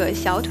按摩者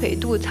小腿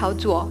肚操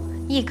作，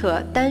亦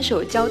可单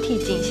手交替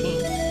进行。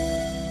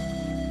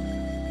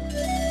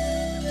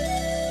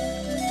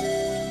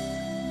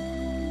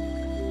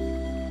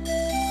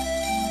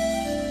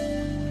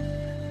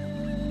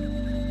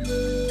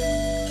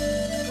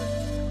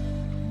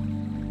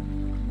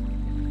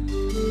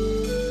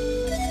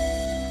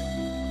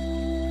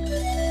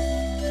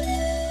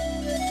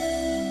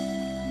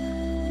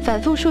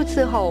反复数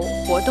次后，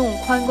活动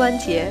髋关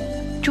节，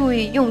注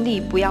意用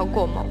力不要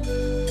过猛。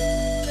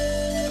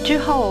之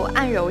后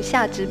按揉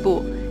下肢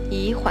部，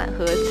以缓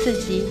和刺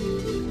激。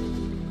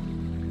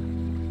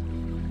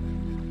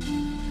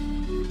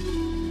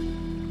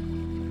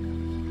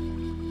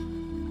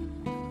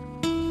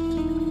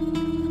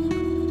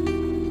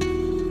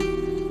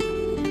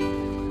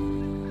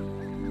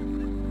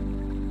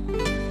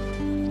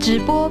指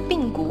拨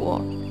髌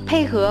骨，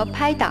配合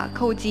拍打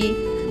叩击，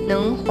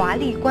能滑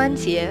力关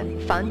节，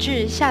防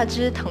治下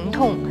肢疼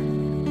痛。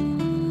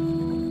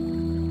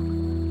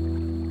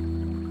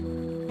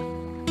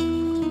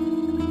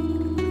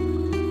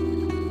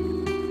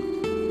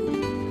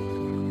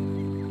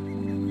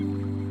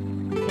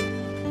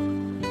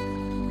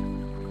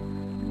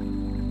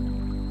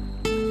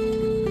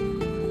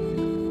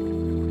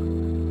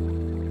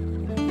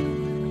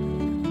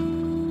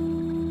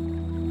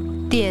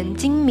点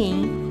睛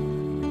明。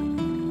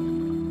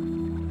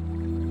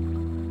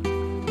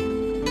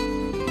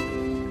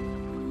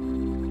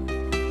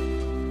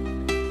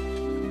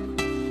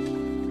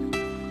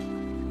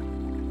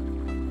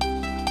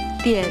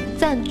点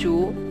赞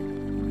足，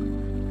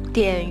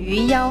点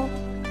鱼腰，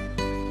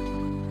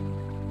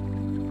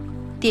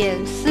点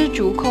丝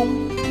竹空，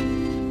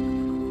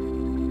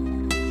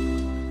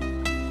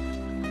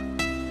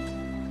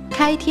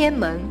开天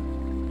门，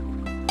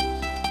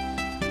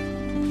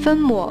分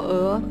抹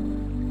额，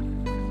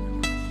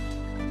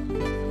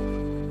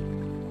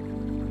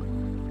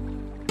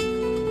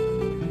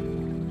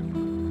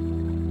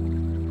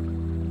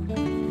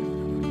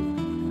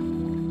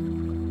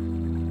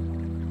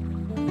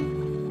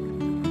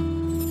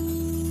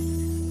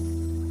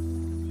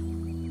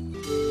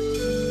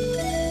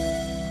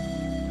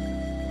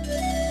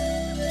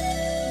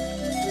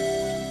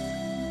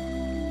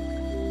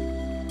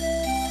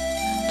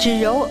只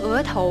揉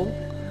额头，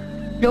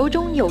揉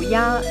中有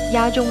压，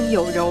压中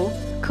有揉，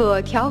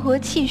可调和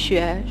气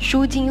血，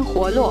舒筋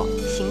活络，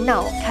醒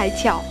脑开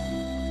窍。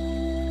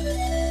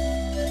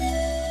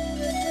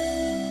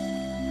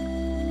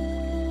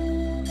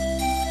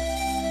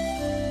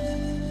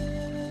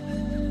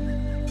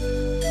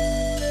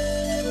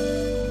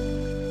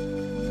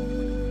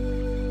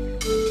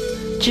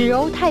只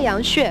揉太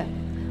阳穴，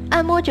按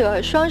按摩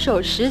者双手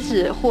食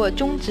指或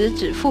中指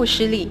指腹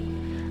施力，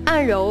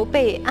按揉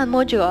被按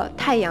摩者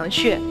太阳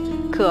穴，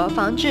可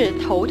防治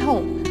头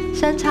痛、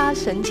三叉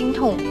神经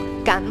痛、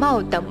感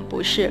冒等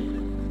不适。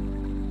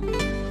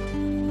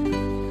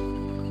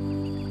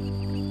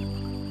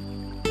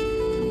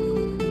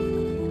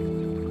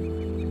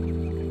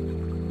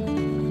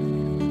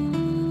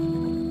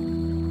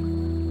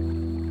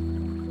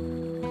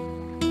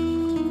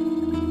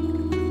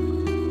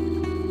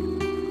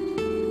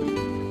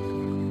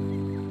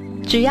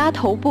指压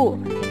头部，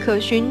可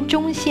循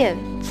中线、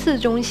次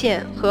中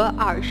线和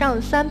耳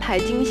上3排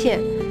经线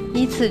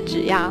依次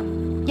指压，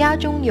压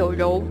中有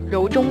揉，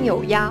揉中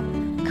有压，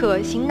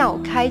可醒脑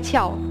开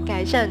窍，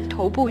改善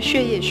头部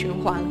血液循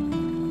环。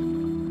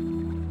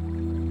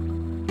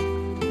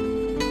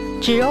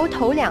指揉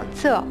头两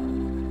侧，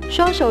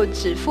双手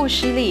指腹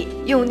施力，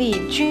用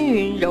力均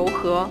匀柔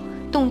和，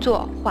动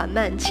作缓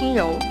慢轻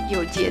柔，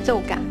有节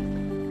奏感。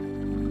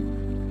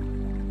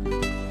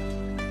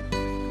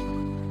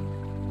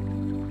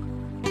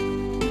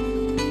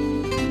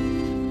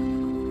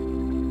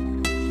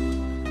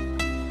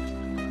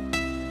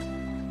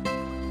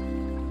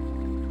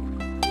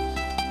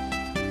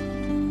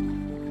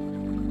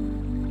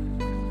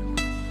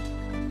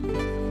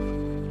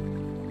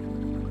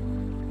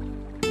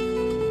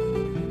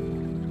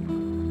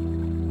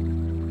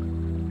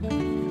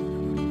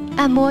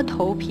按摩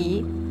头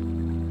皮，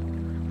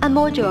按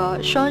摩者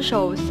双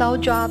手搔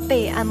抓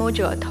被按摩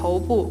者头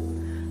部，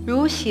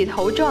如洗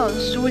头状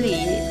梳理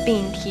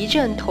并提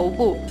振头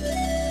部，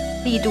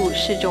力度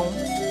适中。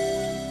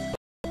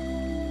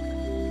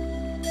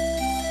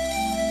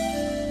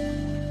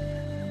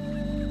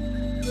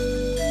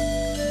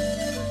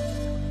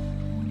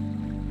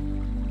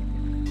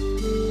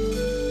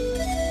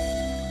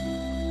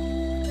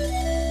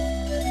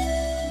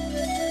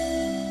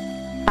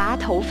拔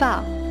头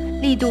发，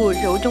力度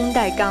柔中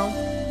带刚，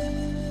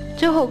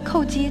之后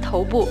叩击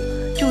头部，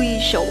注意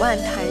手腕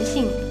弹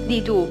性，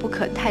力度不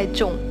可太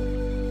重。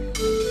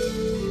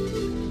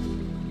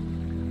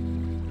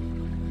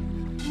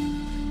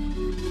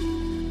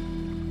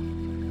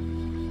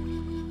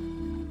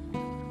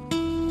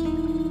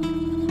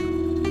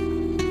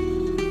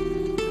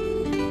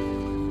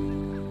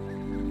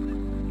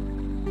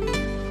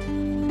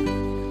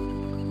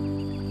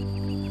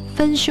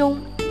分胸，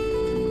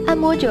按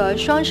摩者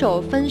双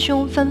手分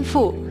胸分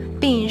腹，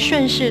并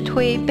顺势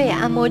推被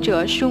按摩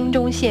者胸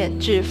中线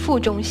至腹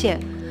中线，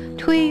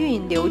推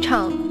运流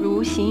畅，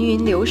如行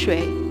云流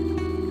水。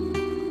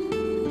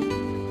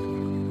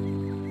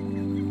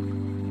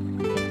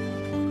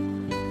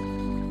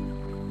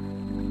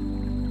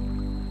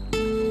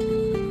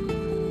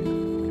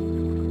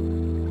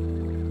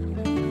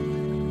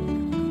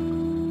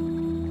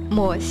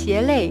抹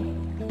胁肋，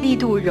力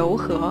度柔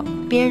和，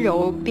边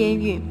揉边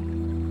运。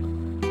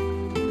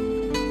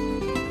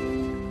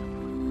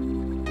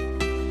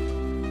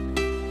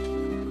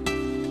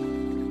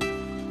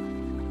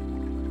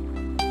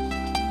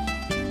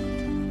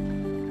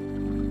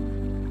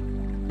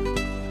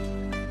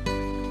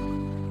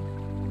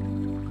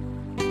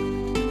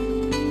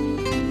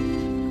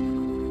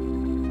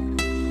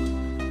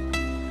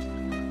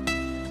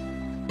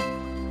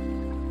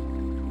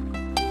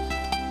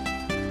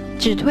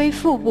指推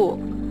腹部，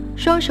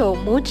双手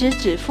拇指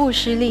指腹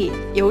施力，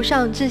由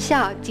上至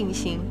下进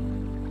行。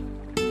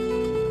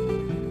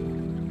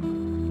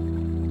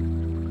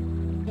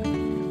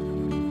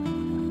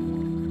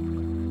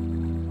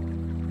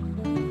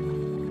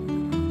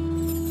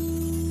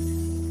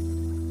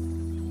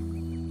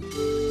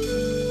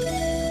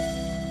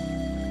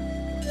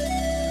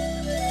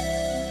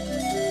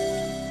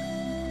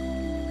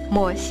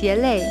抹胁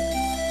肋，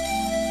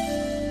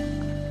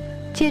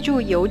借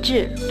助油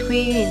质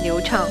推运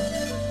流畅。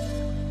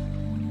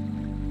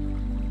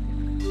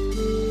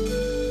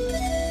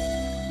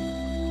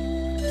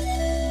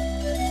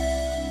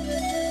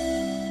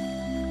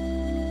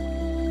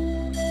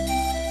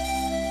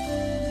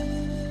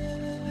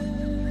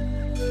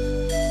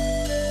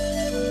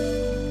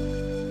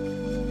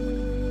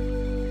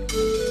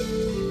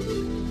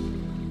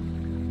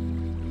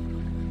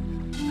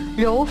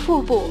揉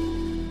腹部，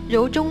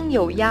揉中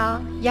有压，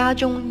压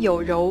中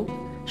有揉，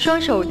双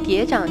手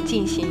叠掌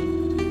进行，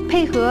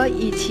配合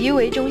以其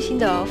为中心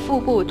的腹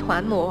部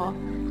团摩，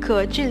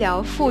可治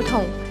疗腹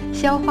痛、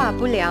消化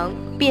不良、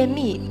便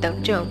秘等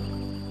症。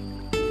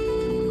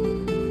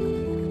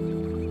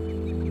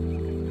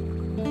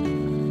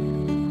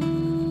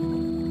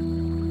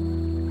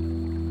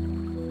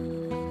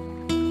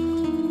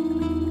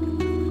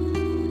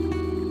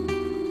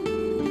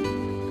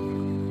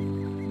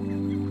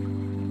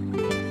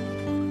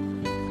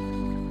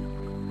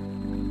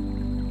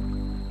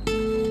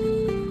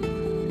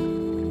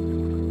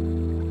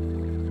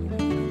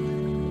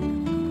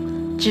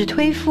指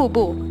推腹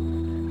部，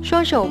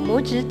双手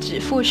拇指指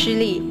腹施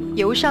力，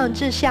由上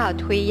至下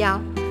推压，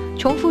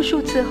重复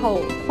数次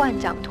后换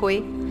掌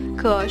推，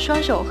可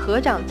双手合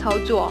掌操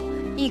作，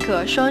亦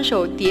可双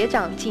手叠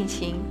掌进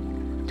行，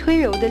推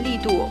揉的力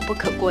度不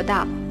可过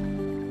大。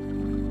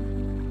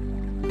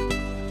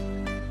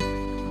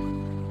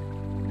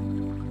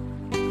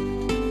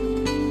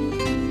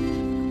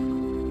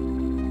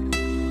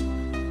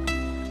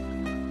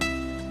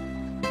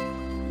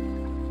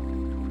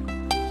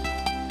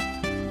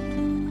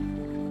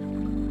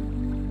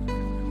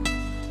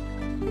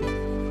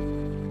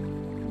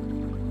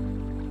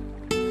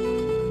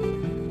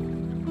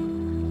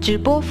指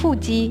拨腹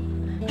肌，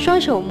双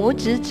手拇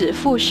指指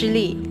腹施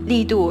力，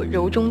力度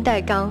柔中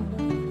带刚。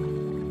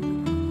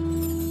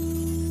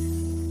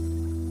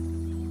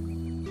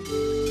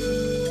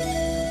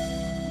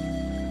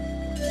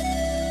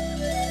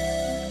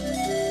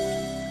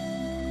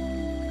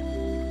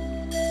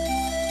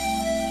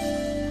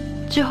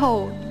之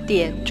后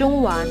点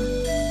中脘，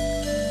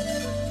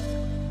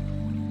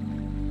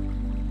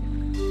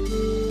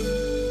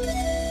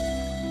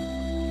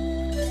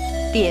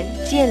点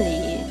剑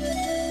里，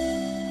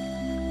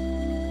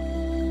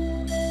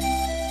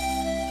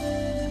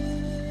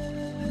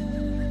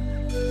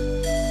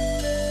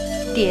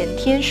点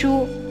天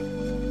枢，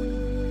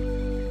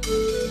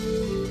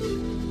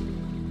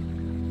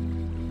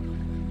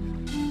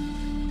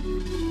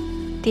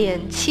点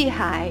气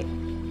海，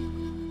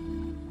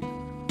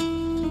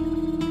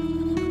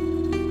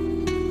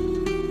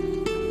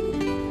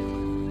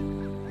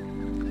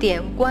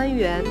点关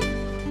元，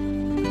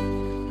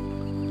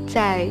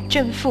再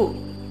正负，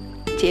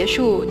结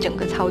束整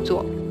个操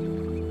作。